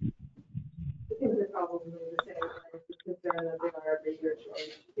think they're probably the same, because they're in a bigger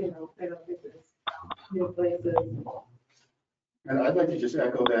choice. I don't think there's new places. And I'd like to just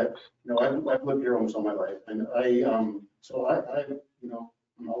echo that, I've lived here almost all my life, and I'm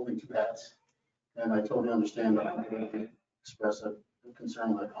holding two hats, and I totally understand that I'm going to express a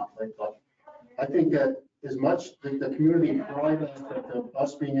concern with conflict, but I think that as much the community pride of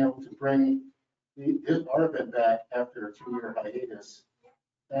us being able to bring our event back after a 2-year hiatus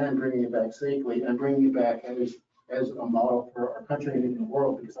and bringing it back safely and bringing it back as a model for our country and the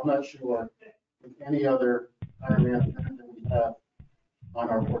world, because I'm not sure if any other Ironman event that we have on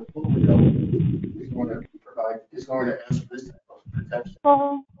our portfolio is going to ask for this type of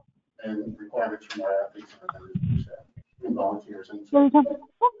protection and requirements from our athletes and volunteers. And so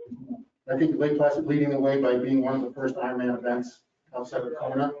I think Lake Placid leading the way by being one of the first Ironman events outside of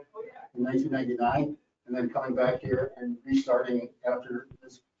Kona in 1999, and then coming back here and restarting after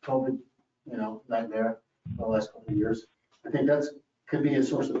this COVID, nightmare for the last couple of years. I think could be a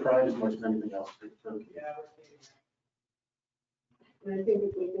source of pride as much as anything else. And I think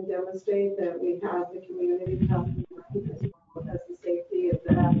if we can demonstrate that we have the community health as well as the safety of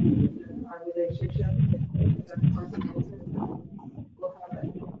the athletes and our relationship, we'll have it.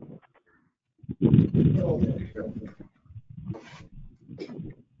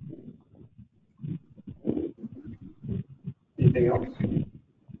 Anything else?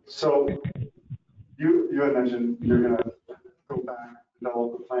 So you had mentioned you're going to go back,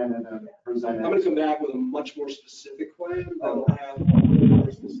 develop a plan, and then present it. I'm going to come back with a much more specific plan that will have a little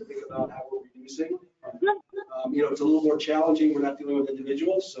more specific about how we're reducing. It's a little more challenging. We're not dealing with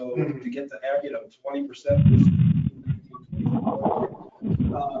individuals, so to get the 20%.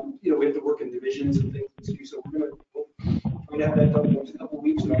 We have to work in divisions and things. So we're going to have that done in the next couple of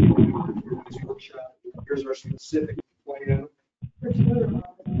weeks. And I'm going to do this workshop. Here's our specific plan.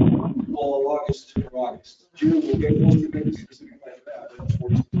 All of August. we'll submit a specific plan for that. That's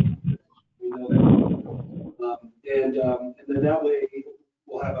 40. We know that. And then that way,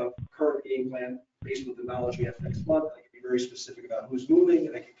 we'll have a current game plan based with the knowledge we have next month. I can be very specific about who's moving,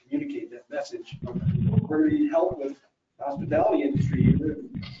 and I can communicate that message. We're going to need help with the hospitality industry here.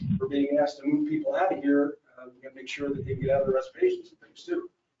 We're being asked to move people out of here. We got to make sure that they get out of the reservations and things too.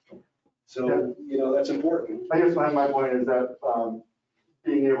 So, you know, that's important. I guess my point is that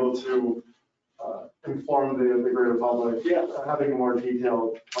being able to inform the greater public, having a more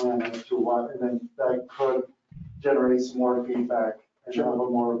detailed plan as to what, and then that could generate some more feedback and have a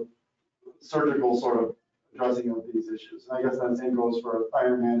more surgical sort of addressing of these issues. And I guess that same goes for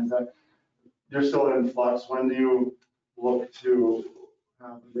Ironman, is that you're still in flux. When do you look to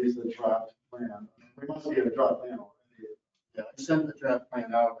have at least a draft plan? We must be a draft plan already. Yeah, I sent the draft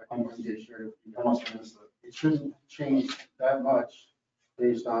plan out. I think I must have missed it. It shouldn't change that much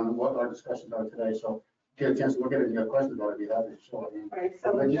based on what our discussions are today. So get a chance to look at it. If you have questions about it, be happy to show it. Right,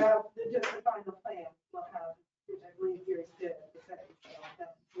 so the job, just the final plan, we'll have, which I believe yours did, so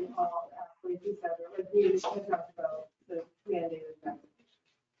that we all actually do that, like we talked about the mandated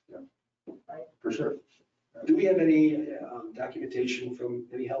vaccination. Right? For sure. Do we have any documentation from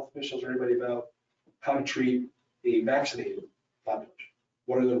any health officials or anybody about how to treat a vaccinated population?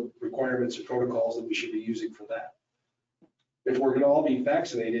 What are the requirements or protocols that we should be using for that? If we're going to all be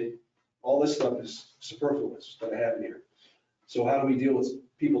vaccinated, all this stuff is superfluous that I have in here. So how do we deal with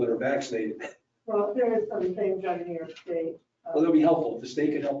people that are vaccinated? Well, there is some things on New York State. Well, that'll be helpful. If the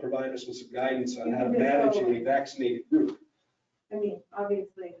state can help provide us with some guidance on how to manage a vaccinated group. I mean,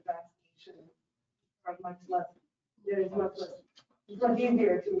 obviously, the vaccination are much less, there's much less, it's much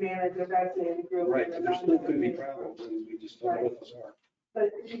easier to manage a vaccinated group. Right, but there still could be problems, and we just don't know what those are.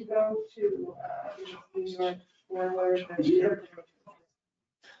 But if you go to New York forward.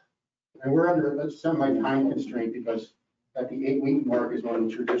 And we're under a semi-time constraint because at the 8-week mark is when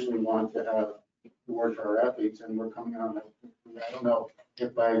we traditionally want to have the work for our athletes, and we're coming on, I don't know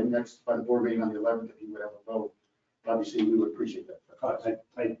if by the board meeting on the 11th, if you would have a vote. Obviously, we would appreciate that.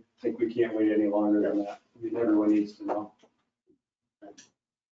 I think we can't wait any longer than that. I mean, everyone needs to know.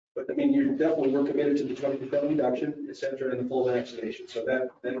 But I mean, we're committed to the 20% reduction, et cetera, and the full vaccination. So that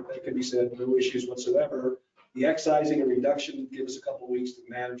could be said, no issues whatsoever. The excising and reduction, give us a couple of weeks to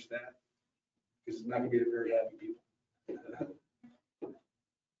manage that, because it's not going to be very happy people.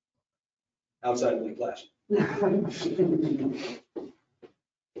 Outside of the class.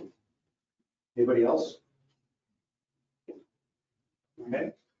 Anybody else?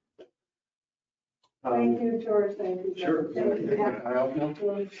 Okay. Thank you, George, thank you. Sure. Thank you.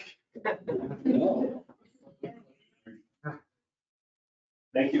 No.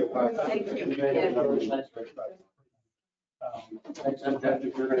 Thank you. Thank you. Next time,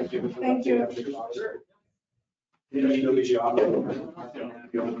 Patrick, you're going to give us an Thank you. update. Sure. You know, you'll be job. No.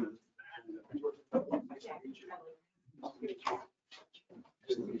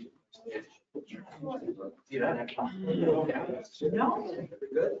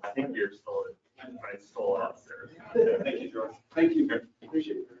 I think you're still, I stole out there. Thank you, George. Thank you.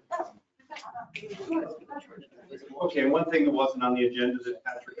 Appreciate it. Okay, one thing that wasn't on the agenda that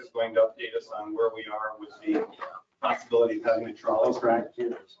Patrick is going to update us on where we are was the possibility of having a trolley track.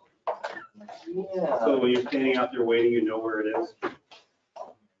 So when you're standing out there waiting, you know where it is.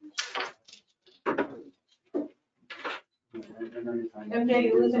 MJ,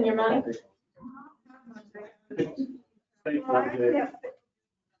 you losing your money? Thank you. MJ.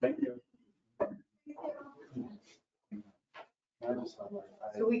 Thank you.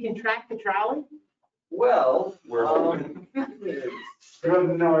 So we can track the trolley? Well, We're hoping. You have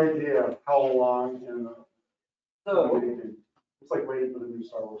no idea how long and. so It's like waiting for the new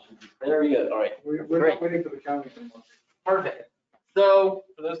Star Wars. there we go. All right. We're Great. not waiting for the county anymore. Perfect. So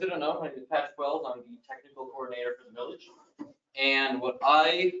for those who don't know, my name is Patrick Wells. I'm the technical coordinator for the village. And what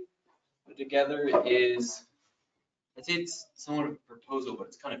I put together is, I'd say it's somewhat of a proposal, but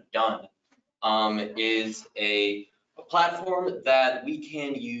it's kind of done, is a platform that we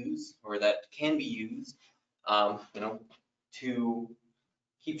can use, or that can be used, to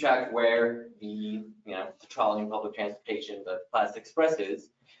keep track of where the trolley and public transportation, the Plaza Express is.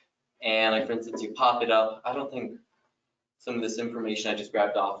 And like, for instance, you pop it up. I don't think some of this information I just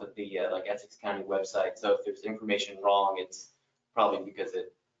grabbed off of the Essex County website. So if there's information wrong, it's probably because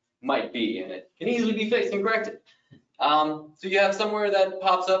it might be, and it can easily be fixed and corrected. So you have somewhere that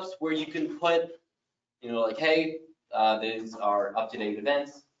pops up where you can put, like, hey, these are up-to-date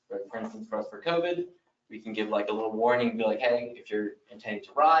events. For instance, for us for COVID, we can give like a little warning, be like, hey, if you're intending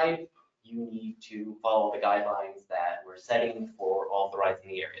to ride, you need to follow the guidelines that we're setting for all the rides in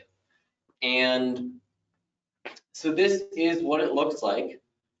the area. And So this is what it looks like.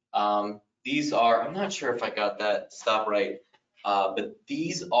 These are, I'm not sure if I got that stop right, but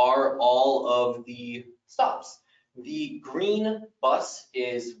these are all of the stops. The green bus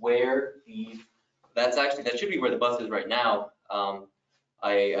is where that should be where the bus is right now.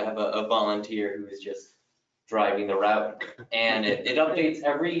 I have a volunteer who is just driving the route, and it updates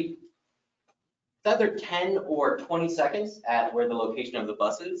it's either 10 or 20 seconds at where the location of the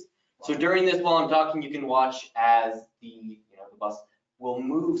bus is. So during this, while I'm talking, you can watch as the bus will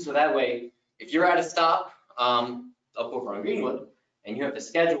move. So that way, if you're at a stop up over on Greenwood and you have the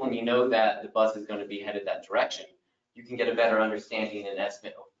schedule and you know that the bus is going to be headed that direction, you can get a better understanding and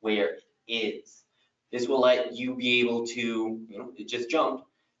estimate of where it is. This will let you be able to, it just jumped,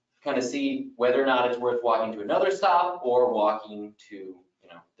 kind of see whether or not it's worth walking to another stop or walking to,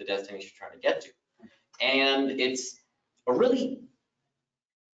 the destination you're trying to get to. And it's a really,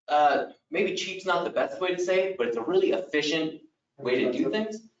 maybe cheap's not the best way to say it, but it's a really efficient way to do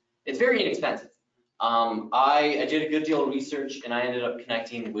things. It's very inexpensive. I did a good deal of research and I ended up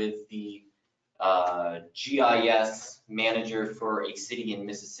connecting with the GIS manager for a city in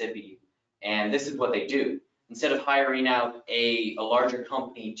Mississippi. And this is what they do. Instead of hiring out a larger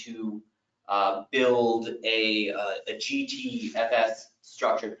company to build a GTFS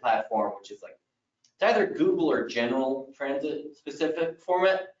structured platform, which is like, it's either Google or General Transit specific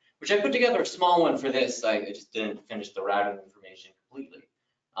format, which I put together a small one for this. I just didn't finish the routing information completely.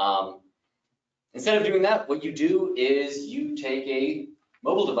 Instead of doing that, what you do is you take a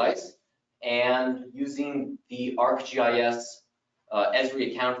mobile device and using the ArcGIS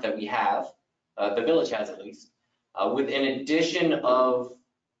Esri account that we have, the village has at least, with an addition of,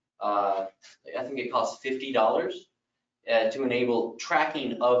 I think it costs $50 to enable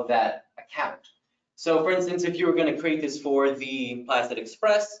tracking of that account. So for instance, if you were going to create this for the Placid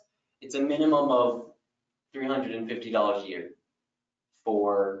Express, it's a minimum of $350 a year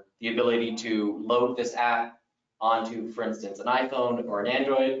for the ability to load this app onto, for instance, an iPhone or an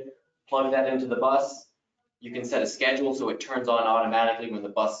Android, plug that into the bus. You can set a schedule so it turns on automatically when the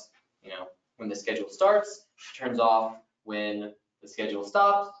bus, when the schedule starts, turns off when the schedule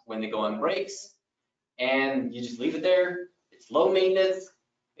stops, when they go on breaks, and you just leave it there. It's low maintenance,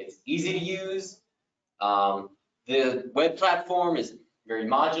 it's easy to use. The web platform is very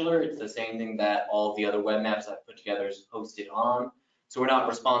modular. It's the same thing that all of the other web maps I've put together is hosted on. So we're not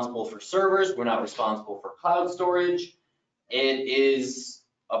responsible for servers. We're not responsible for cloud storage. It is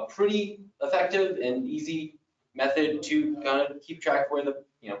a pretty effective and easy method to kind of keep track of where the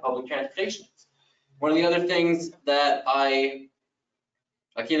public transportation is. One of the other things that I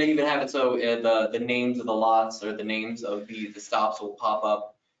can't even have it so the names of the lots or the names of the stops will pop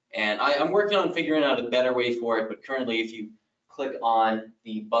up. And I'm working on figuring out a better way for it, but currently if you click on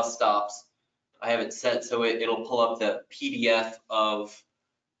the bus stops, I have it set so it'll pull up the PDF of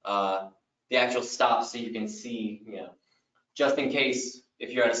the actual stops so you can see, just in case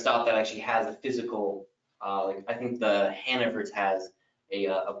if you're at a stop that actually has a physical, like I think the Hannaford's has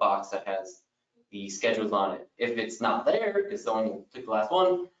a box that has the schedules on it. If it's not there, because someone will click the last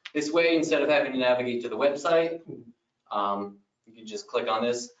one, this way, instead of having to navigate to the website, you can just click on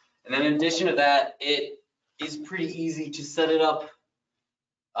this. And then in addition to that, it is pretty easy to set it up.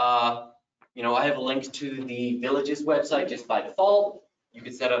 I have a link to the village's website just by default. You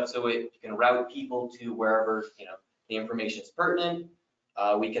can set up so you can route people to wherever the information is pertinent.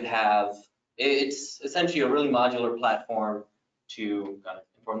 We could have, it's essentially a really modular platform to kind of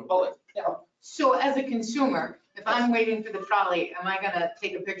inform the public. Yeah. So as a consumer, if I'm waiting for the trolley, am I going to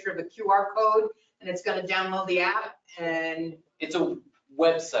take a picture of a QR code and it's going to download the app? And it's a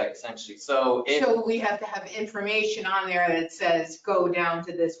website essentially. So we have to have information on there that says go down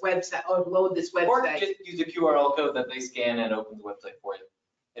to this website or load this website. Or just use a QR code that they scan and opens the website for you.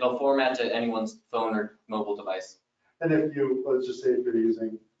 It'll format to anyone's phone or mobile device. And if you, let's just say if you're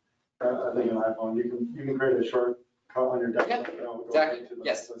using, I think an iPhone, you can create a shortcut on your desktop. Yeah, exactly. To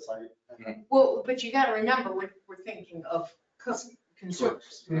yes. the site. Well, but you got to remember, we're thinking of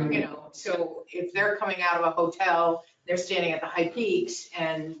consumers, so if they're coming out of a hotel, they're standing at the high peaks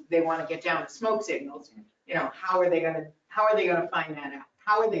and they want to get down to smoke signals, how are they going to find that out?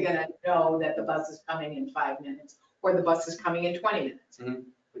 How are they going to know that the bus is coming in 5 minutes or the bus is coming in 20 minutes? Mm-hmm.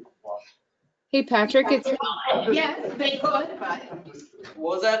 Hey, Patrick, it's Yes, they could, but.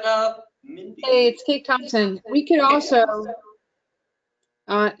 What was that, Mindy? Hey, it's Kate Thompson. We could also,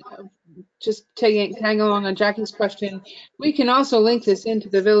 just tag along on Jackie's question, we can also link this into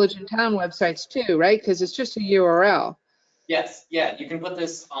the village and town websites too, right? Because it's just a URL. Yes, yeah, you can put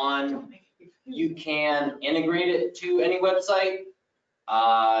this on, you can integrate it to any website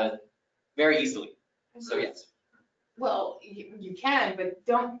very easily. So yes. Well, you can, but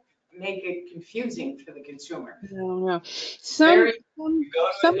don't make it confusing for the consumer. No. Very-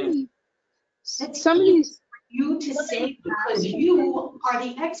 Some of these, some of these, You to say because you are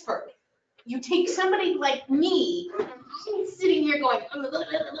the expert. You take somebody like me, I'm sitting here going, oh my God,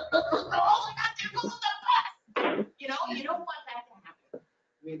 there goes the bus. You don't want that to happen.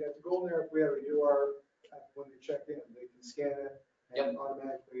 I mean, at the Golden Era, we have a UR, when you check in, they can scan it and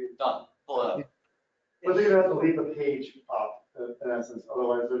automatically. Done, pull it up. But they're gonna have to leave the page up, in essence,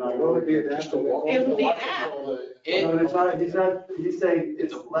 otherwise they're not. Will it be adaptable? It will be app. No, it's not, he's saying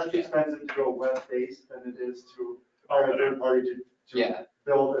it's less expensive to go web-based than it is to hire a third party to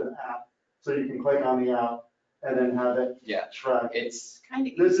build an app. So you can click on the app and then have it track. It's kind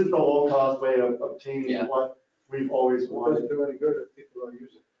of. This is the low-cost way of obtaining what we've always It wanted. doesn't do any good if people don't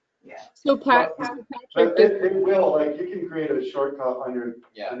use it. Yeah. so But Patrick, it will, like, you can create a shortcut on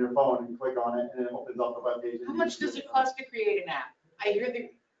your phone and click on it and it opens up the web page. How much does it cost to create an app? I hear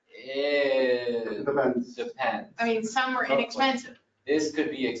It Depends. I mean, some are inexpensive. This could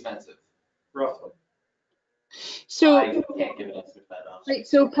be expensive. Roughly. so, I can't give an answer to that, honestly. right,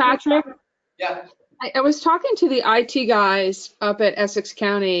 so Patrick, Yeah, I was talking to the IT guys up at Essex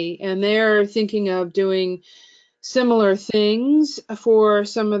County, and they're thinking of doing similar things for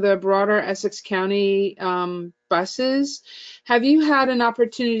some of the broader Essex County buses. Have you had an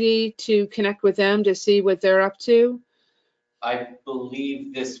opportunity to connect with them to see what they're up to? I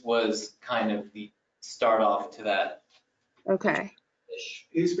believe this was kind of the start off to that. Okay.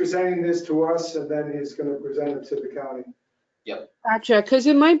 He's presenting this to us and then he's gonna present it to the county. Yep. Gotcha, because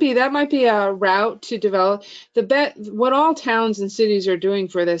that might be a route to develop. What all towns and cities are doing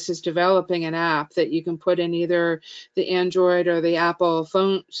for this is developing an app that you can put in either the Android or the Apple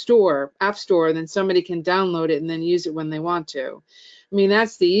phone store, app store, then somebody can download it and then use it when they want to. I mean,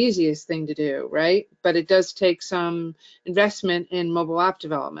 that's the easiest thing to do, right? But it does take some investment in mobile app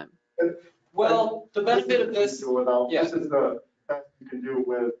development. Well, the benefit of this, This is the best you can do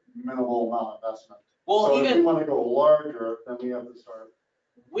with minimal amount of investment. well, So if even we want to go larger, then we have to start.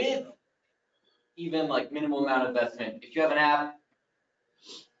 with even like minimal amount of investment, if you have an app,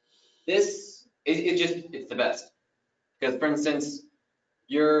 it's the best. Because for instance,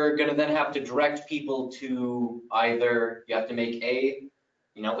 you're gonna then have to direct people to either, you have to make an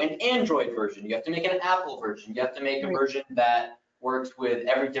Android version, you have to make an Apple version, you have to make a version that works with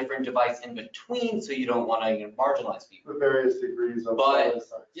every different device in between, so you don't want to marginalize people. The various degrees of.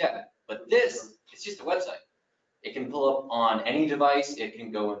 But this, it's just a website. It can pull up on any device. It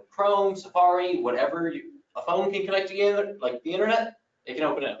can go in Chrome, Safari, whatever. A phone can connect together, like the internet, it can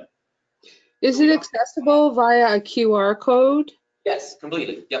open it up. Is it accessible via a QR code? Yes,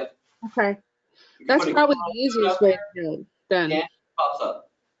 completely. Yep. Okay. That's probably the easiest way to do it then. And it pops up.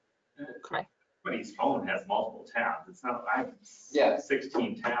 Okay. Everybody's phone has multiple tabs. It's not, I have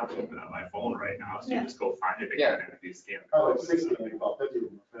 16 tabs open on my phone right now, so you just go find it again and you scan. I like 60, about 50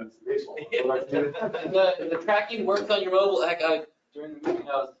 minutes of baseball. The tracking works on your mobile. Heck, during the meeting,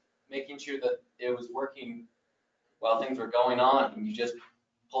 I was making sure that it was working while things were going on, and you just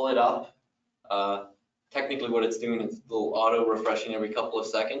pull it up. Technically what it's doing is a little auto refreshing every couple of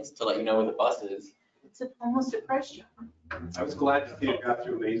seconds to let you know where the bus is. It's almost a fresh job. I was glad to see it got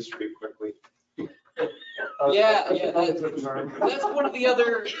through Main Street quickly. That's one of the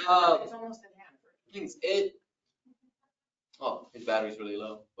other It's almost a Hanford. things. His battery's really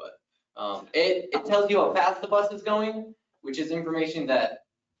low, but it tells you how fast the bus is going, which is information that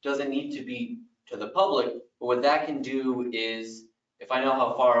doesn't need to be to the public. But what that can do is, if I know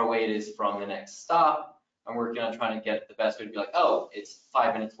how far away it is from the next stop, I'm working on trying to get the best way to be like, oh, it's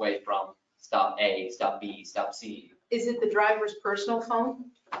 5 minutes away from stop A, stop B, stop C. Is it the driver's personal phone?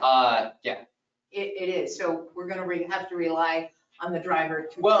 Yeah. It is, so we're gonna have to rely on the driver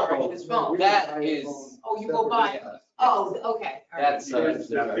to Well, charge his phone. that is. Oh, you go buy, oh, okay. all right. That's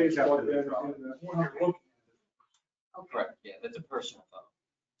correct. Yeah, that's a personal phone.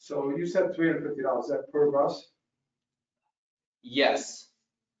 So you said $350, is that per bus? Yes,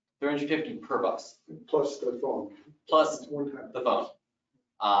 350 per bus, Plus the phone? plus One time. the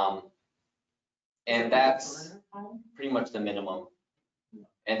phone. And that's pretty much the minimum.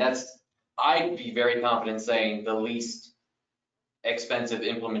 And I'd be very confident saying the least expensive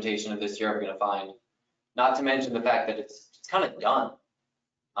implementation of this you're ever gonna find. Not to mention the fact that it's kind of done.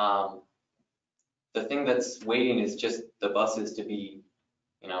 The thing that's waiting is just the buses to be,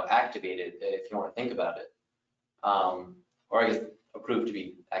 activated, if you want to think about it. Or I guess approved to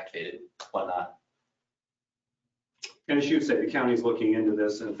be activated, whatnot. And as you say, the county's looking into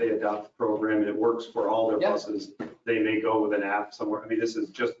this, and if they adopt the program and it works for all their buses, they may go with an app somewhere. I mean, this is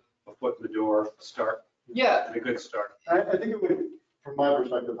just a foot in the door, start, Yeah. a good start. I think it would, from my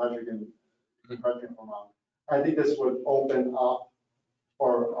perspective, Patrick, and correct me if I'm wrong, I think this would open up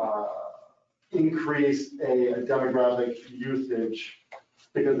or increase a demographic usage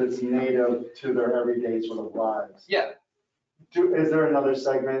because it's native to their everyday sort of lives. Yeah. Is there another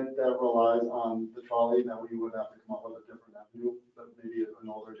segment that relies on the trolley that we would have to come up with a different avenue, that maybe an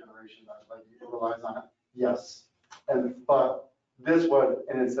older generation that like relies on it? Yes. But this would,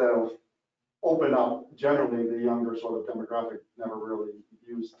 and instead of open up, generally the younger sort of demographic never really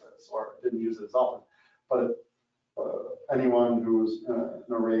used this or didn't use it as often. But anyone who's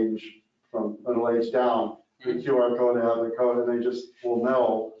in a range from middle age down, the QR code, they have the code, and they just will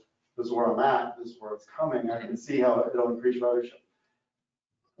know this is where I'm at, this is where it's coming. I can see how it'll increase ridership.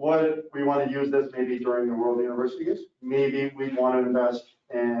 Would we want to use this maybe during the World University Games? Maybe we want to invest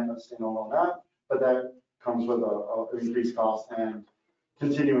in a standalone app, but that comes with an increased cost and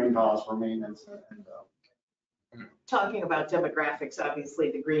continuing costs for maintenance and Talking about demographics, obviously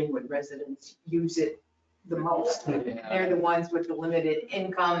the Greenwood residents use it the most. They're the ones with the limited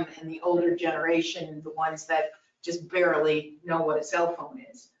income and the older generation, the ones that just barely know what a cell phone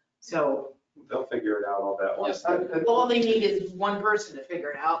is. So They'll figure it out all that once. all they need is one person to figure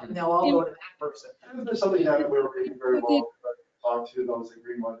it out and they'll all go to that person. if there's something that we're reading very well, talk to those at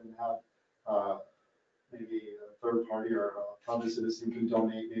Greenwood and have maybe a third party or a private citizen can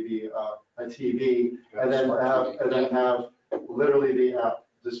donate maybe a TV and then have literally the app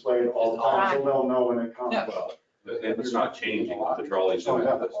displayed all the time, so they'll know when it comes. Yeah. Well, it's not changing what the trolley's doing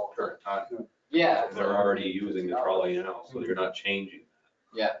at this current time. Yeah. They're already using the trolley now, so you're not changing.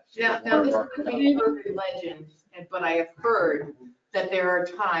 Yeah. Now this could be urban legend, but I have heard that there are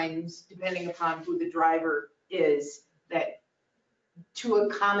times, depending upon who the driver is, that to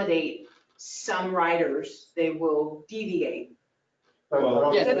accommodate some riders, they will deviate.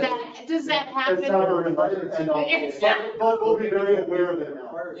 Well, Does that happen? It's never invited, and but we'll be very aware of it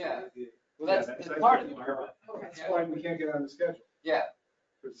now. Yeah. Well, that's part of it. That's why we can't get on the schedule. Yeah.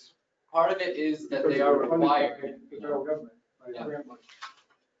 Because Part of it is that they are required. The federal government. Yeah.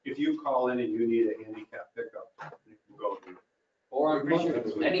 If you call in and you need a handicap pickup, you can go to. Or I'm pretty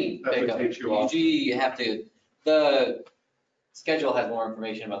sure any That would pickup, take you off. you have to, the schedule has more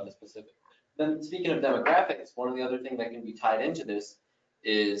information about the specific. Then speaking of demographics, one of the other things that can be tied into this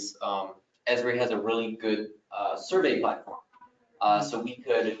is Esri has a really good survey platform. So we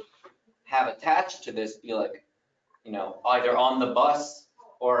could have attached to this, be like, either on the bus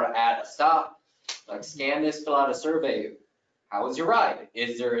or at a stop, like scan this, fill out a survey. How was your ride?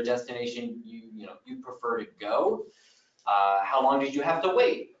 Is there a destination you prefer to go? How long did you have to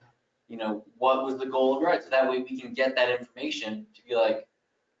wait? What was the goal of your ride? So that way we can get that information to be like,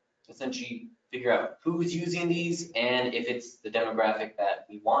 essentially figure out who's using these and if it's the demographic that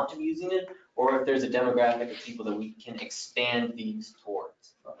we want to be using it, or if there's a demographic of people that we can expand these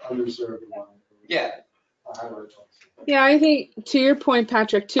towards. Underserved one. Yeah. Yeah, I think to your point,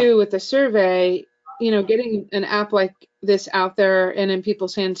 Patrick, too, with the survey, getting an app like this out there and in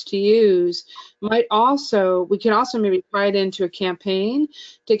people's hands to use we can also maybe tie it into a campaign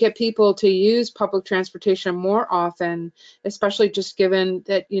to get people to use public transportation more often, especially just given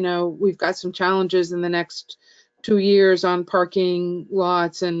that, we've got some challenges in the next 2 years on parking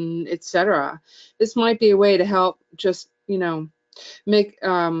lots and et cetera. This might be a way to help just, make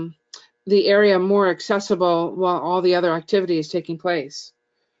the area more accessible while all the other activity is taking place.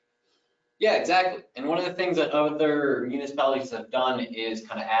 Yeah, exactly. And one of the things that other municipalities have done is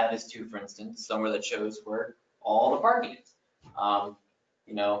kind of add this to, for instance, somewhere that shows where all the parking is.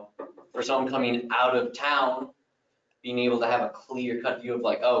 For someone coming out of town, being able to have a clear cut view of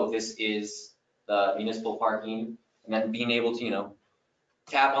like, oh, this is the municipal parking, and then being able to,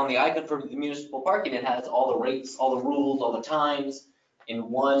 tap on the icon for the municipal parking. It has all the rates, all the rules, all the times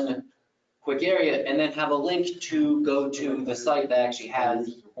in one quick area, and then have a link to go to the site that actually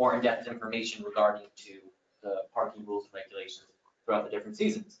has more in-depth information regarding to the parking rules and regulations throughout the different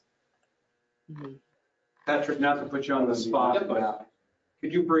seasons. Patrick, not to put you on the spot, but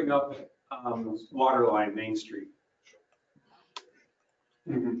could you bring up Waterline Main Street?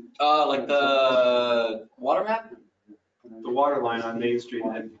 Like the water map? The water line on Main Street.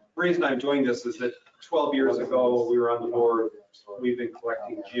 And the reason I'm doing this is that 12 years ago, we were on the board. We've been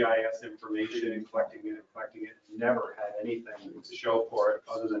collecting GIS information and collecting it, never had anything to show for it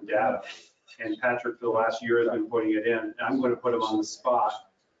other than data. And Patrick, for the last year, has been putting it in. And I'm going to put him on the spot,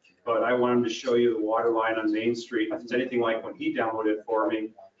 but I want him to show you the water line on Main Street. If it's anything like when he downloaded it for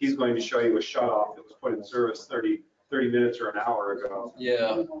me, he's going to show you a shutoff that was put in service 30 minutes or an hour ago.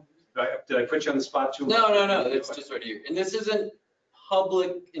 Yeah. Did I put you on the spot too much? No, it's just right here. And this isn't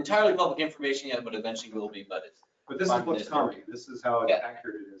entirely public information yet, but eventually will be, but it's. But this is what's coming. This is how Yeah.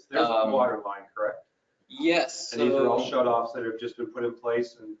 accurate it is. There's the water line, correct? Yes. And these are all So- shut-offs that have just been put in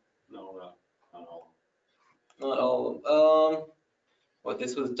place and, no, not all. Not all. What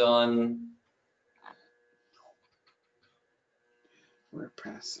this was done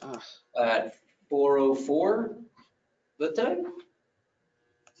WordPress. at 4:04. That time?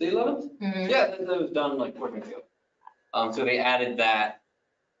 The 11th? Yeah, that was done like 4 minutes ago. So they added that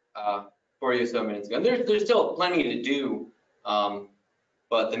 40 or so minutes ago. And there's still plenty to do.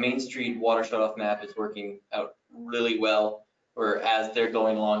 But the Main Street water shutoff map is working out really well. Where as they're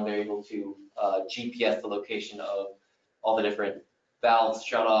going along, they're able to GPS the location of all the different valves,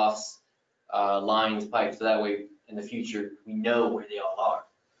 shutoffs, lines, pipes. So that way, in the future, we know where they all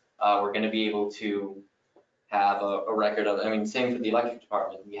are. We're going to be able to have a record of. I mean, same for the electric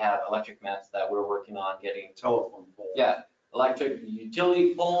department. We have electric maps that we're working on getting. Telephone pole. Yeah, electric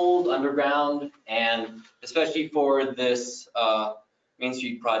utility poles, underground, and especially for this Main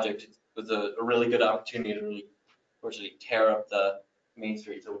Street project, it was a really good opportunity to really, fortunately, tear up the Main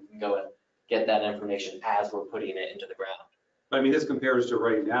Street so we can go and get that information as we're putting it into the ground. But I mean, this compares to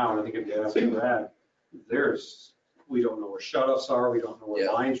right now, and I think if you ask Brad, we don't know where shut-offs are, we don't know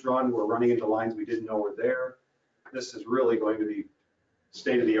where lines run, we're running into lines we didn't know were there. This is really going to be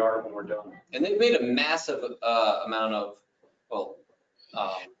state of the art when we're done. And they've made a massive amount of, well,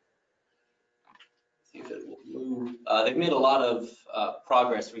 see if it will move. They've made a lot of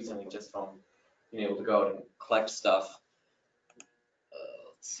progress recently just from being able to go out and collect stuff.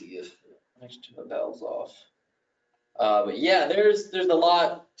 Let's see if next to the valves off. But yeah, there's a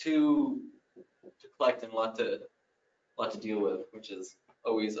lot to collect and a lot to deal with, which is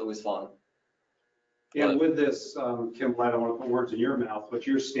always fun. And with this, Kim, I don't want to put words in your mouth, but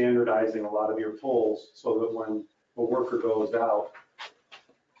you're standardizing a lot of your poles so that when a worker goes out,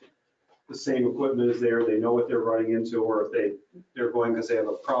 the same equipment is there, they know what they're running into, or if they're going because they have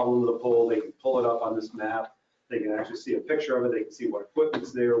a problem with a pole, they can pull it up on this map. They can actually see a picture of it, they can see what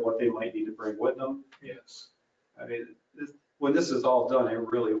equipment's there, what they might need to bring with them. Yes. I mean, when this is all done, it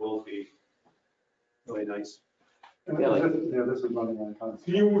really will be really nice. Yeah, this is running on time.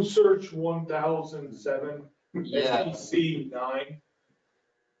 Can you search 1007? Yeah. SEC 9?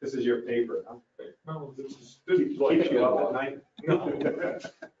 This is your favorite, huh? No, this is like. Keeps you up at night? No.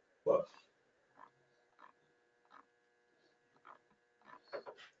 But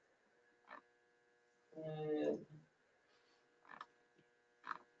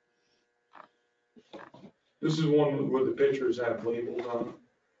this is one where the pictures have labels on them.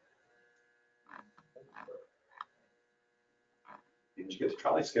 Did you get the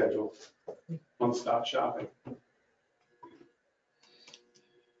trolley schedule? One-stop shopping.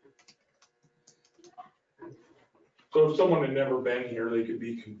 So if someone had never been here, they could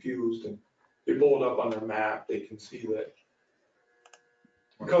be confused, and they pull it up on their map, they can see that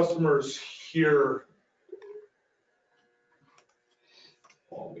customers here.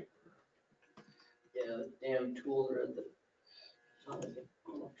 Yeah, the damn tools are at the.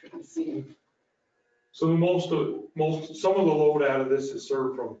 See. So some of the load out of this is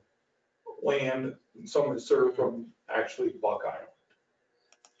served from land, and some is served from actually Buck Island.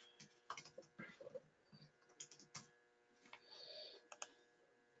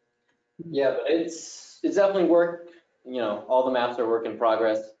 Yeah, but it's definitely work, all the maps are work in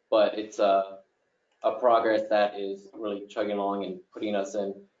progress, but it's a progress that is really chugging along and putting us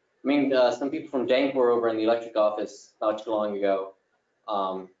in. I mean, some people from Dank were over in the electric office not too long ago.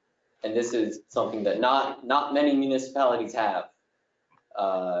 And this is something that not many municipalities have.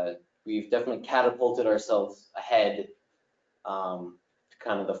 We've definitely catapulted ourselves ahead to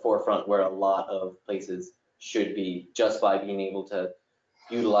kind of the forefront where a lot of places should be just by being able to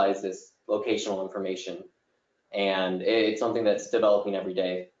utilize this locational information. And it's something that's developing every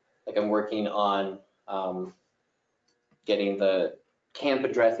day. Like I'm working on getting the camp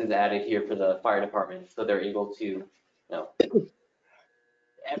addresses added here for the fire department so they're able to,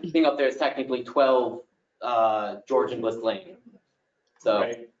 everything up there is technically 12 George and Bliss Lane.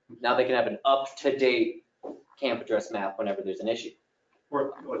 So now they can have an up-to-date camp address map whenever there's an issue.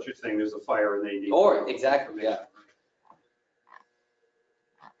 Or what you're saying, there's a fire and they need. Or, exactly, yeah.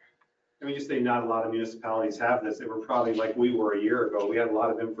 I mean, you say not a lot of municipalities have this. They were probably like we were a year ago. We had a lot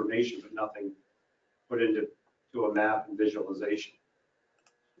of information, but nothing put into a map and visualization.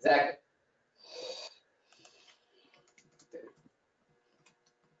 Exactly.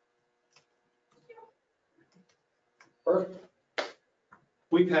 Perfect.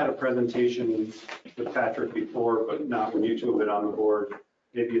 We've had a presentation with Patrick before, but not when you two have been on the board.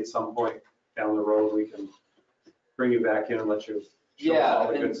 Maybe at some point down the road, we can bring you back in and let you shows Yeah, all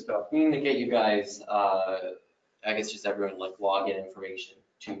the and good stuff. communicate you guys, I guess just everyone like login information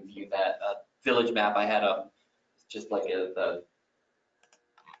to view that village map I had up, just like the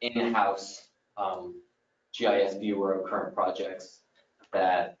in-house GIS viewer of current projects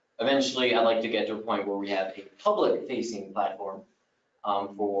that eventually I'd like to get to a point where we have a public facing platform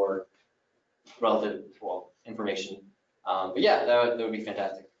for relative, well, information. But yeah, that would be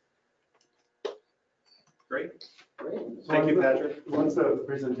fantastic. Great. Great. Thank you, Patrick. When's the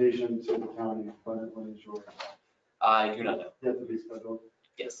presentation to the county? When is yours? I do not know. Yet to be scheduled?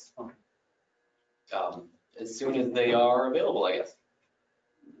 Yes. Okay. As soon as they are available, I guess.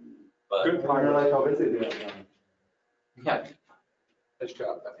 But Good I realize how busy they are. yeah, Nice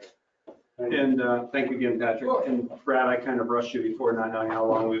job, Patrick. And thank you again, Patrick. And Brad, I kind of rushed you before, not knowing how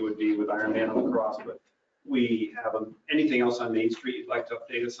long we would be with Iron Man on the Cross, but we have anything else on Main Street you'd like to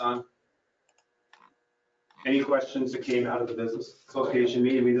update us on? Any questions that came out of the business association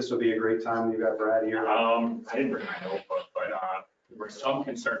meeting? I mean, this would be a great time when you got Brad here. I didn't bring my notebook, but there was some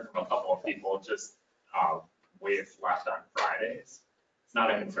concern from a couple of people just way it's left on Fridays. It's not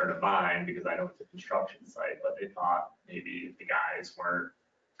a concern of mine because I know it's a construction site, but they thought maybe the guys weren't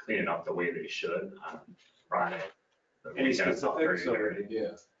cleaning up the way they should on Friday. The Any weekend is not very specifics or- dirty.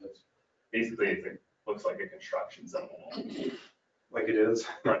 Yeah, that's, Basically, it looks like a construction zone. Like it is.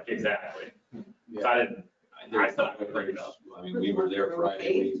 Right, exactly. So yeah. I didn't, I thought I would bring it up. I mean, we were there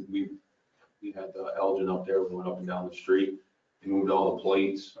Friday, we had the Elgin up there, we went up and down the street, we moved all the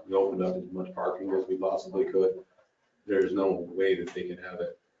plates, we opened up as much parking as we possibly could. There's no way that they can have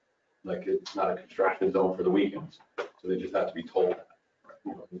it, like, it's not a construction zone for the weekends, so they just have to be told that.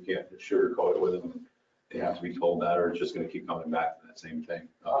 You know, you can't sugarcoat it with them, they have to be told that, or it's just gonna keep coming back to that same thing.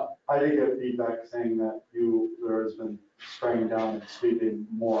 I did get feedback saying that there has been spraying down and sweeping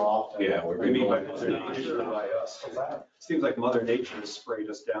more often. Yeah, we're What do you mean by going Mother Nature? by us. What's that? Seems like Mother Nature has sprayed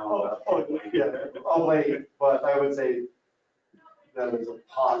us down. Yeah, of late, but I would say that is a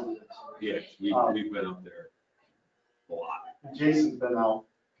positive. Yeah, we've been up there a lot. Jason's been out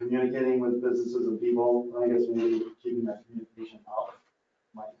communicating with businesses and people. I guess maybe keeping that communication up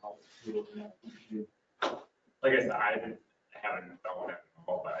might help too. Like I said, I haven't felt that at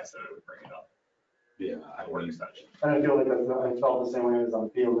all, but I said I would bring it up. Yeah, I Work mean, session. And I feel like I felt the same way as I'm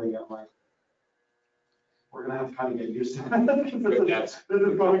fielding it, like, we're gonna have to kind of get used to it. This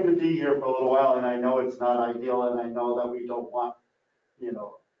is going to be here for a little while, and I know it's not ideal, and I know that we don't want,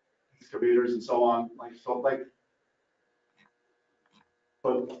 excavators and so on,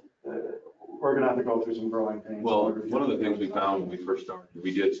 but we're gonna have to go through some growing pains. well, one of the things we found when we first started,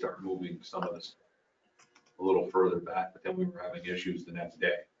 we did start moving some of this a little further back, but then we were having issues the next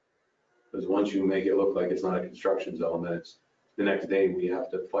day. Because once you make it look like it's not a construction zone, then it's, the next day we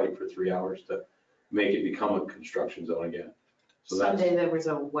have to fight for 3 hours to make it become a construction zone again. So that's, Sunday, there was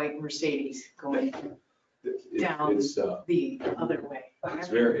a white Mercedes going down it's, the other way. it's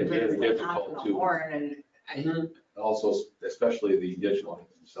very Everybody was difficult honking the to- horn and also, especially the ditch lines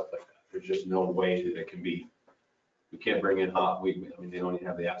and stuff like that. There's just no way that it can be, we can't bring in hot, I mean, they don't even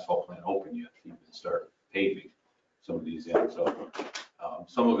have the asphalt plant open yet to even start paving some of these in. So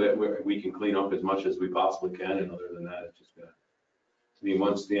some of it, we can clean up as much as we possibly can, and other than that, it's just gonna, I mean,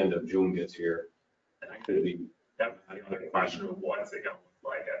 once the end of June gets here, it'll be, That was the other question of what's it gonna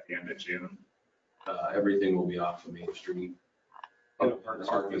look like at the end of June? everything will be off the main street. And a hard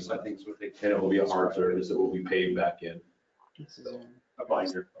surface, I think is what they. And it will be a hard surface that will be paved back in. A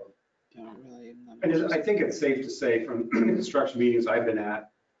binder. Don't really. And I think it's safe to say from the construction meetings I've been at,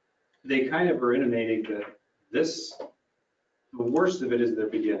 they kind of are intimating that the worst of it is the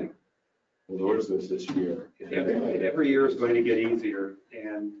beginning. Well, the worst of this year. Every year is going to get easier,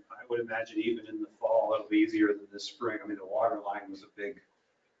 and I would imagine even in the fall, it'll be easier than this spring. I mean, the water line was a big.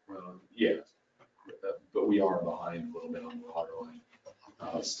 Yeah, but we are behind a little bit on the water line.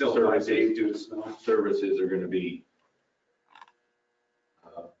 Still 5 days due to snow. Services are gonna be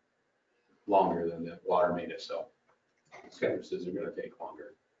longer than the water main itself. Services are gonna take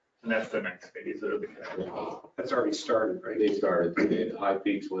longer. And that's the next phase of it. That's already started, right? They started today. The High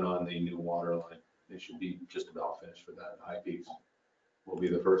Peaks went on the new water line. They should be just about finished for that. High Peaks will be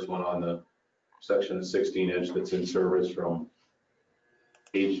the first one on the section of 16-inch that's in service from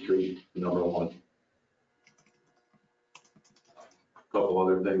H Street, number 1. Couple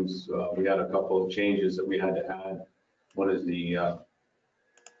other things, we had a couple of changes that we had to add. One is the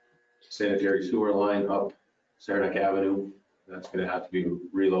sanitary sewer line up Saranac Avenue. That's gonna have to be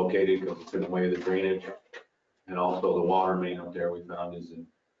relocated because it's in the way of the drainage. And also the water main up there we found is in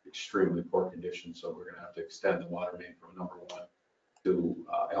extremely poor condition, so we're gonna have to extend the water main from number 1 to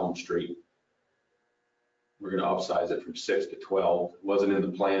Elm Street. we're gonna upsize it from 6 to 12. It wasn't in the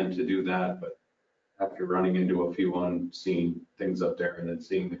plan to do that, but after running into a few unseen things up there and then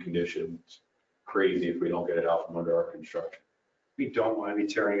seeing the conditions, crazy if we don't get it out from under our construction. We don't want to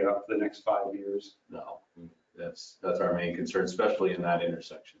be tearing it up for the next 5 years. No, that's our main concern, especially in that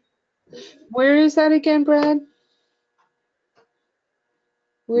intersection. Where is that again, Brad?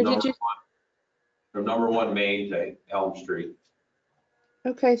 Where did you? From number 1 Main to Elm Street.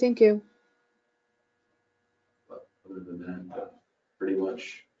 Okay, thank you. But other than that, pretty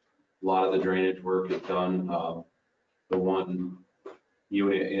much a lot of the drainage work is done. The one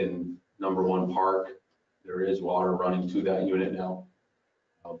unit in number 1 Park, there is water running to that unit now.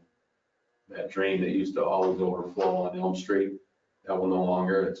 That drain that used to always overflow on Elm Street, that will no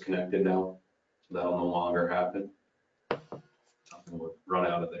longer, it's connected now, so that'll no longer happen. Something will run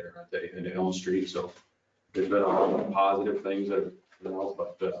out of there, into Elm Street, so there's been a lot of positive things that have,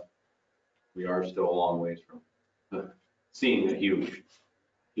 but we are still a long ways from seeing a huge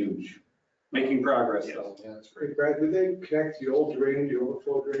Making progress Yes. though. Yeah, that's great. Hey, Brad, did they connect the old drain, the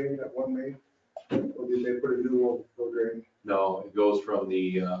overflow drain at 1 Main? Or did they put a new overflow drain? No, it goes from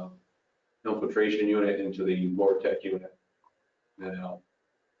the infiltration unit into the Vortec unit. And out,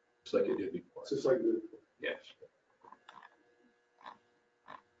 just like it did before. It's just like the. Yes.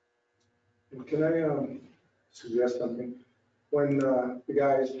 And can I suggest something? When the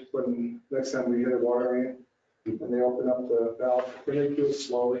guys, when next time we hit a water main, when they open up the valve, can they do it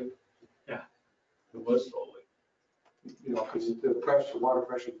slowly? It was slowly. You know, because the pressure, water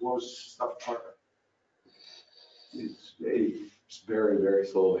pressure blows stuff apart. It's very, very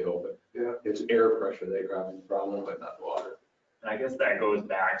slowly open. Yeah. It's air pressure they having the problem, but not water. And I guess that goes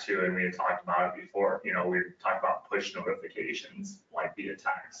back to, and we had talked about it before, you know, we talked about push notifications, like via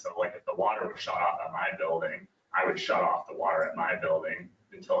text. So like if the water was shut off at my building, I would shut off the water at my building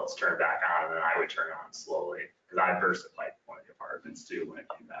until it's turned back on, and then I would turn it on slowly. Because I burst the pipe in one of the apartments too when it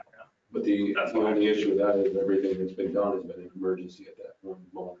came back on. But the That's only issue with that is everything that's been done has been an emergency at that one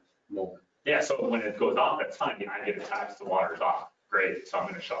moment. Yeah, so when it goes off, that's fine. I get a text, the water's off. Great, so I'm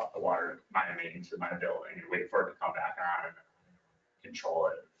gonna shut off the water, my main to my building and wait for it to come back on and control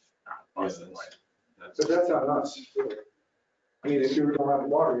it. Not bust the pipe. But that's on us. I mean, if you don't have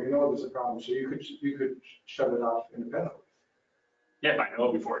water, you know there's a problem, so you could shut it off independently. Yeah, if I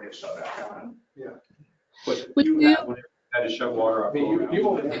know before it gets shut back on. Yeah. But We you do- had to shut water I off. mean, you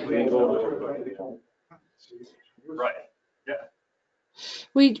only have to. We ain't going to- Right, yeah.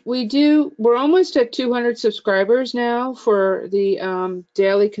 We're almost at 200 subscribers now for the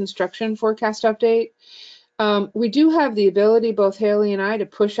daily construction forecast update. We do have the ability, both Haley and I, to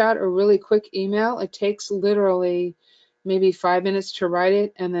push out a really quick email. It takes literally maybe 5 minutes to write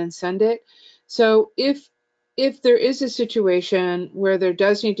it and then send it. So if there is a situation where there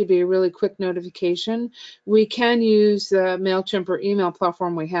does need to be a really quick notification, we can use the MailChimp or email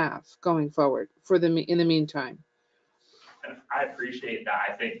platform we have going forward in the meantime. And I appreciate that.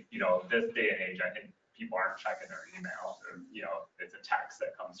 I think, you know, this day and age, I think people aren't checking their emails or, you know, it's a text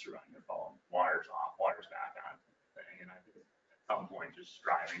that comes through on your phone, water's off, water's back on thing. And I think at some point just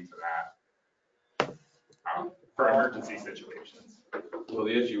striving to that for emergency situations. Well,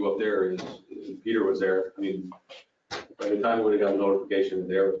 the issue up there is Peter was there. I mean, by the time we would have got a notification,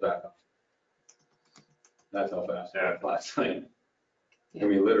 the air was back up. That's how fast it was last night. I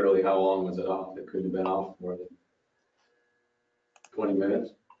mean, literally, how long was it off? It couldn't have been off more than 20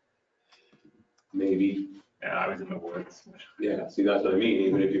 minutes, maybe. Yeah, I was in the woods. Yeah, see, that's what I mean.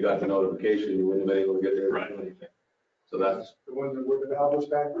 Even if you got the notification, you wouldn't have been able to get there. Right. To do anything. So that's, The one that where the valve was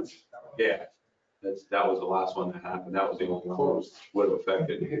backwards. yeah, that was the last one that happened. That was the only one that would have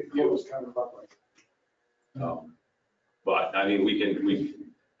affected It you. closed kind of up like. But I mean,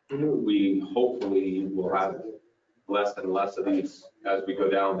 we hopefully will have less and less of these as we go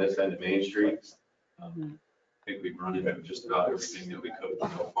down this end of Main Street. I think we've run into just about everything that we could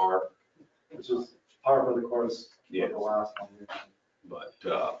so far. Which is par for the course Yeah. for the last one. But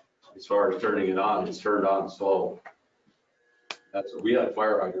as far as turning it on, it's turned on slow. We had a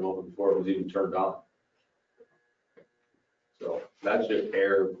fire hydrant open before it was even turned on. So that's just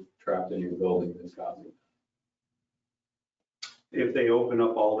air trapped in your building that's causing it. If they open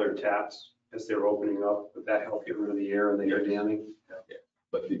up all their taps as they're opening up, would that help get rid of the air and the air damming?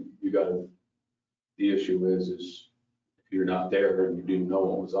 But the issue is if you're not there and you didn't know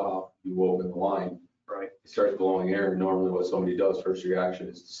what was off, you open the line. Right. It starts blowing air, and normally what somebody does, first reaction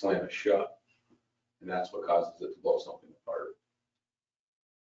is to slam it shut. And that's what causes it to blow something apart.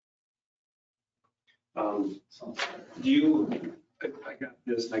 I got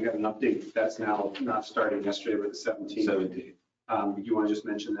this, and I got an update that's now not starting yesterday, but the 17th. 17. You want to just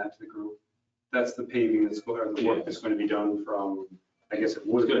mention that to the group? That's the paving that's, or the work that's going to be done from, I guess it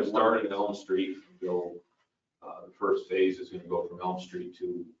was It's going gonna start at Elm Street, and go, the first phase is gonna go from Elm Street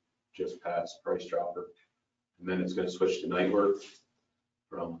to just past Price Chopper. And then it's gonna switch to night work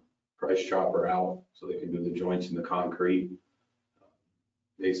from Price Chopper out, so they can do the joints in the concrete.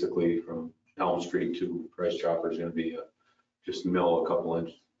 Basically, from Elm Street to Price Chopper is gonna be just mill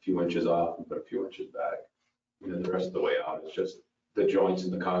a few inches off and put a few inches back. And then the rest of the way out is just the joints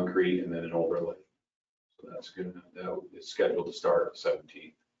in the concrete and then an overlay. So that is scheduled to start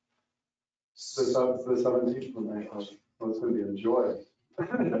 17th. The 17th, well, it's going to be a joy.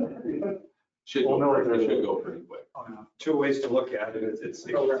 Should Well, no, it they're- should go pretty quick. two ways to look at it. It's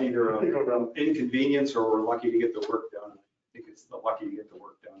either an inconvenience or we're lucky to get the work done. I think it's the lucky to get the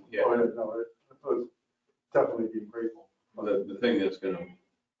work done. Yeah. Oh, no, it was definitely be grateful. The thing that's gonna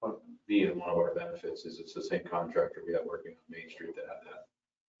be in one of our benefits is it's the same contractor we have working on Main Street that had that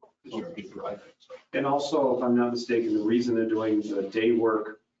construction project. So And also, if I'm not mistaken, the reason they're doing the day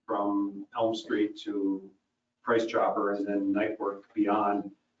work from Elm Street to Price Chopper and then night work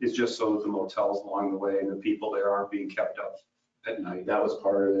beyond is just so that the motels along the way and the people there aren't being kept up at night. that was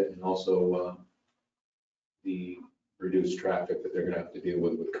part of it, and also the reduced traffic that they're gonna have to deal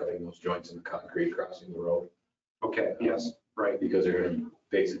with cutting those joints in the concrete crossing the road. Okay, yes, right. Because they're gonna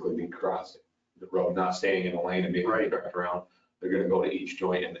basically be crossing the road, not staying in a lane and being tracked around. They're gonna go to each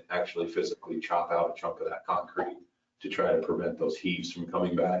joint and actually physically chop out a chunk of that concrete to try to prevent those heaves from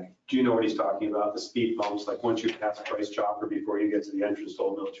coming back. Do you know what he's talking about? The speed bumps, like once you pass Price Chopper before you get to the entrance to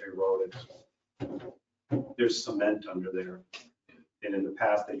Old Military Road, there's cement under there. And in the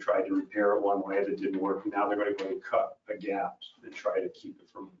past, they tried to repair it one way that didn't work. Now they're going to go and cut a gap and try to keep it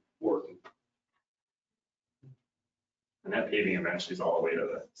from working. And that paving eventually is all the way to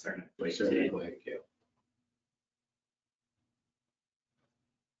the Saranac Lake. Saranac Lake, yeah.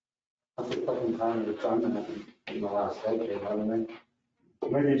 That's the second time they've done that in the last decade, haven't they?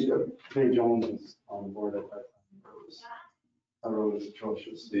 Maybe Dave Jones is on board at that time. That road is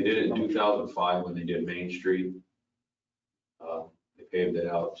atrocious. They did it in 2005 when they did Main Street. They paved it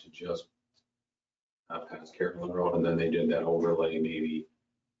out to just past Carolyn Road, and then they did that overlay maybe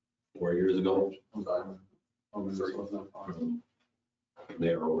 4 years ago.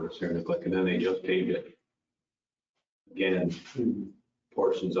 They were over to Saranac Lake, and then they just paved it again.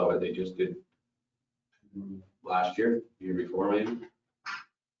 Portions of it they just did last year, year before maybe.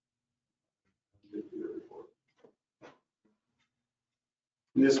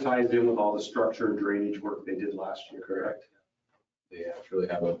 And this ties in with all the structure and drainage work they did last year, correct? They actually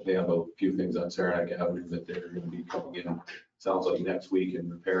have a few things on Saranac Avenue that they're going to be coming in. Sounds like next week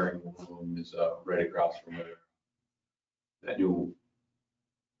and repairing. One of them is right across from where that new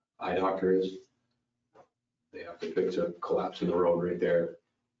eye doctor is. They have to fix a collapse in the road right there.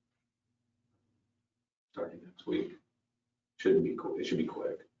 Starting next week. Shouldn't be cool. It should be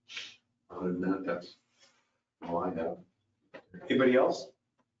quick. Other than that, that's all I have. Anybody else?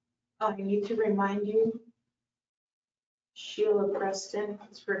 I need to remind you, Sheila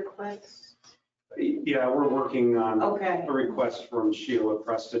Preston's request. Yeah, we're working on Okay. a request from Sheila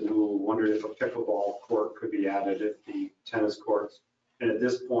Preston, who wondered if a pickleball court could be added at the tennis courts. And at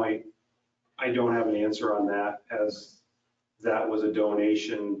this point, I don't have an answer on that, as that was a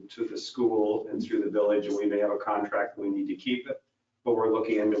donation to the school and through the village, and we may have a contract, we need to keep it. But we're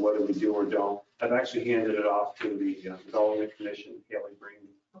looking into whether we do or don't. I've actually handed it off to the Development Commission, Haley Green.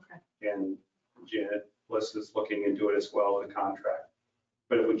 Okay. And Janet Bliss is looking into it as well, the contract.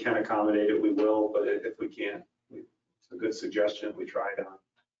 But if we can accommodate it, we will, but if we can't, it's a good suggestion, we try it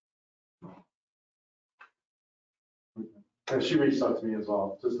on. And she reached out to me as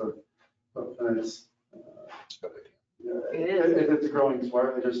well, and it's, It is. It's a growing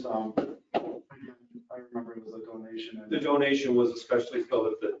sport. I just, I remember it was a donation. The donation was especially so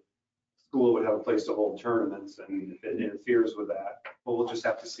that the school would have a place to hold tournaments, and if it interferes with that, well, we'll just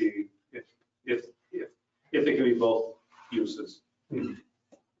have to see if it can be both uses.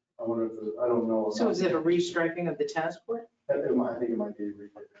 I wonder if, I don't know. So is it a restriping of the tennis court? I think it might be.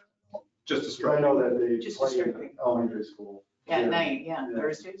 Just a I stripe. know that they Just a play in striping. elementary school. At night, yeah, Yeah.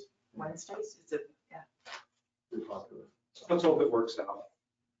 Thursdays, Wednesdays, is it, yeah. Pretty popular. Let's hope it works out.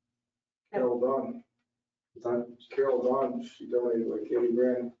 Carol Dawn. Carol Dawn, she donated like 80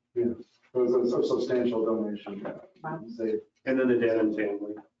 grand. Yeah, it was a substantial donation. Wow. And then the Denon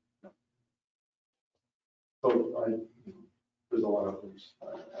family. So there's a lot of things.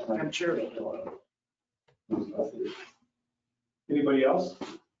 I'm sure. Anybody else?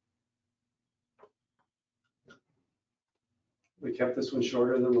 We kept this one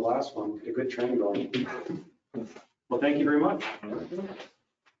shorter than the last one. A good trend going. Well, thank you very much.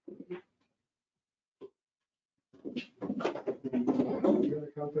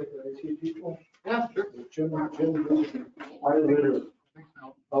 IT people? Yeah. Jim, I live.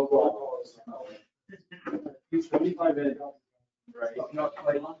 Oh, well. He's 25 minutes. Right. No,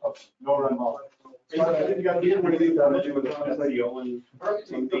 like, no run off. You got to get rid of these. Gotta do with the SEO and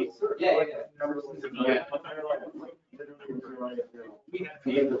some dates. Yeah.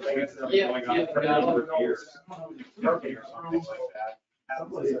 We have the things that are going on for a number of years. Parking or something like that.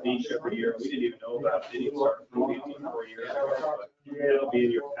 Happens at the beach every year. We didn't even know about it. It started 4 years ago, but it'll be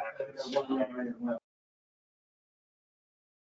in your package.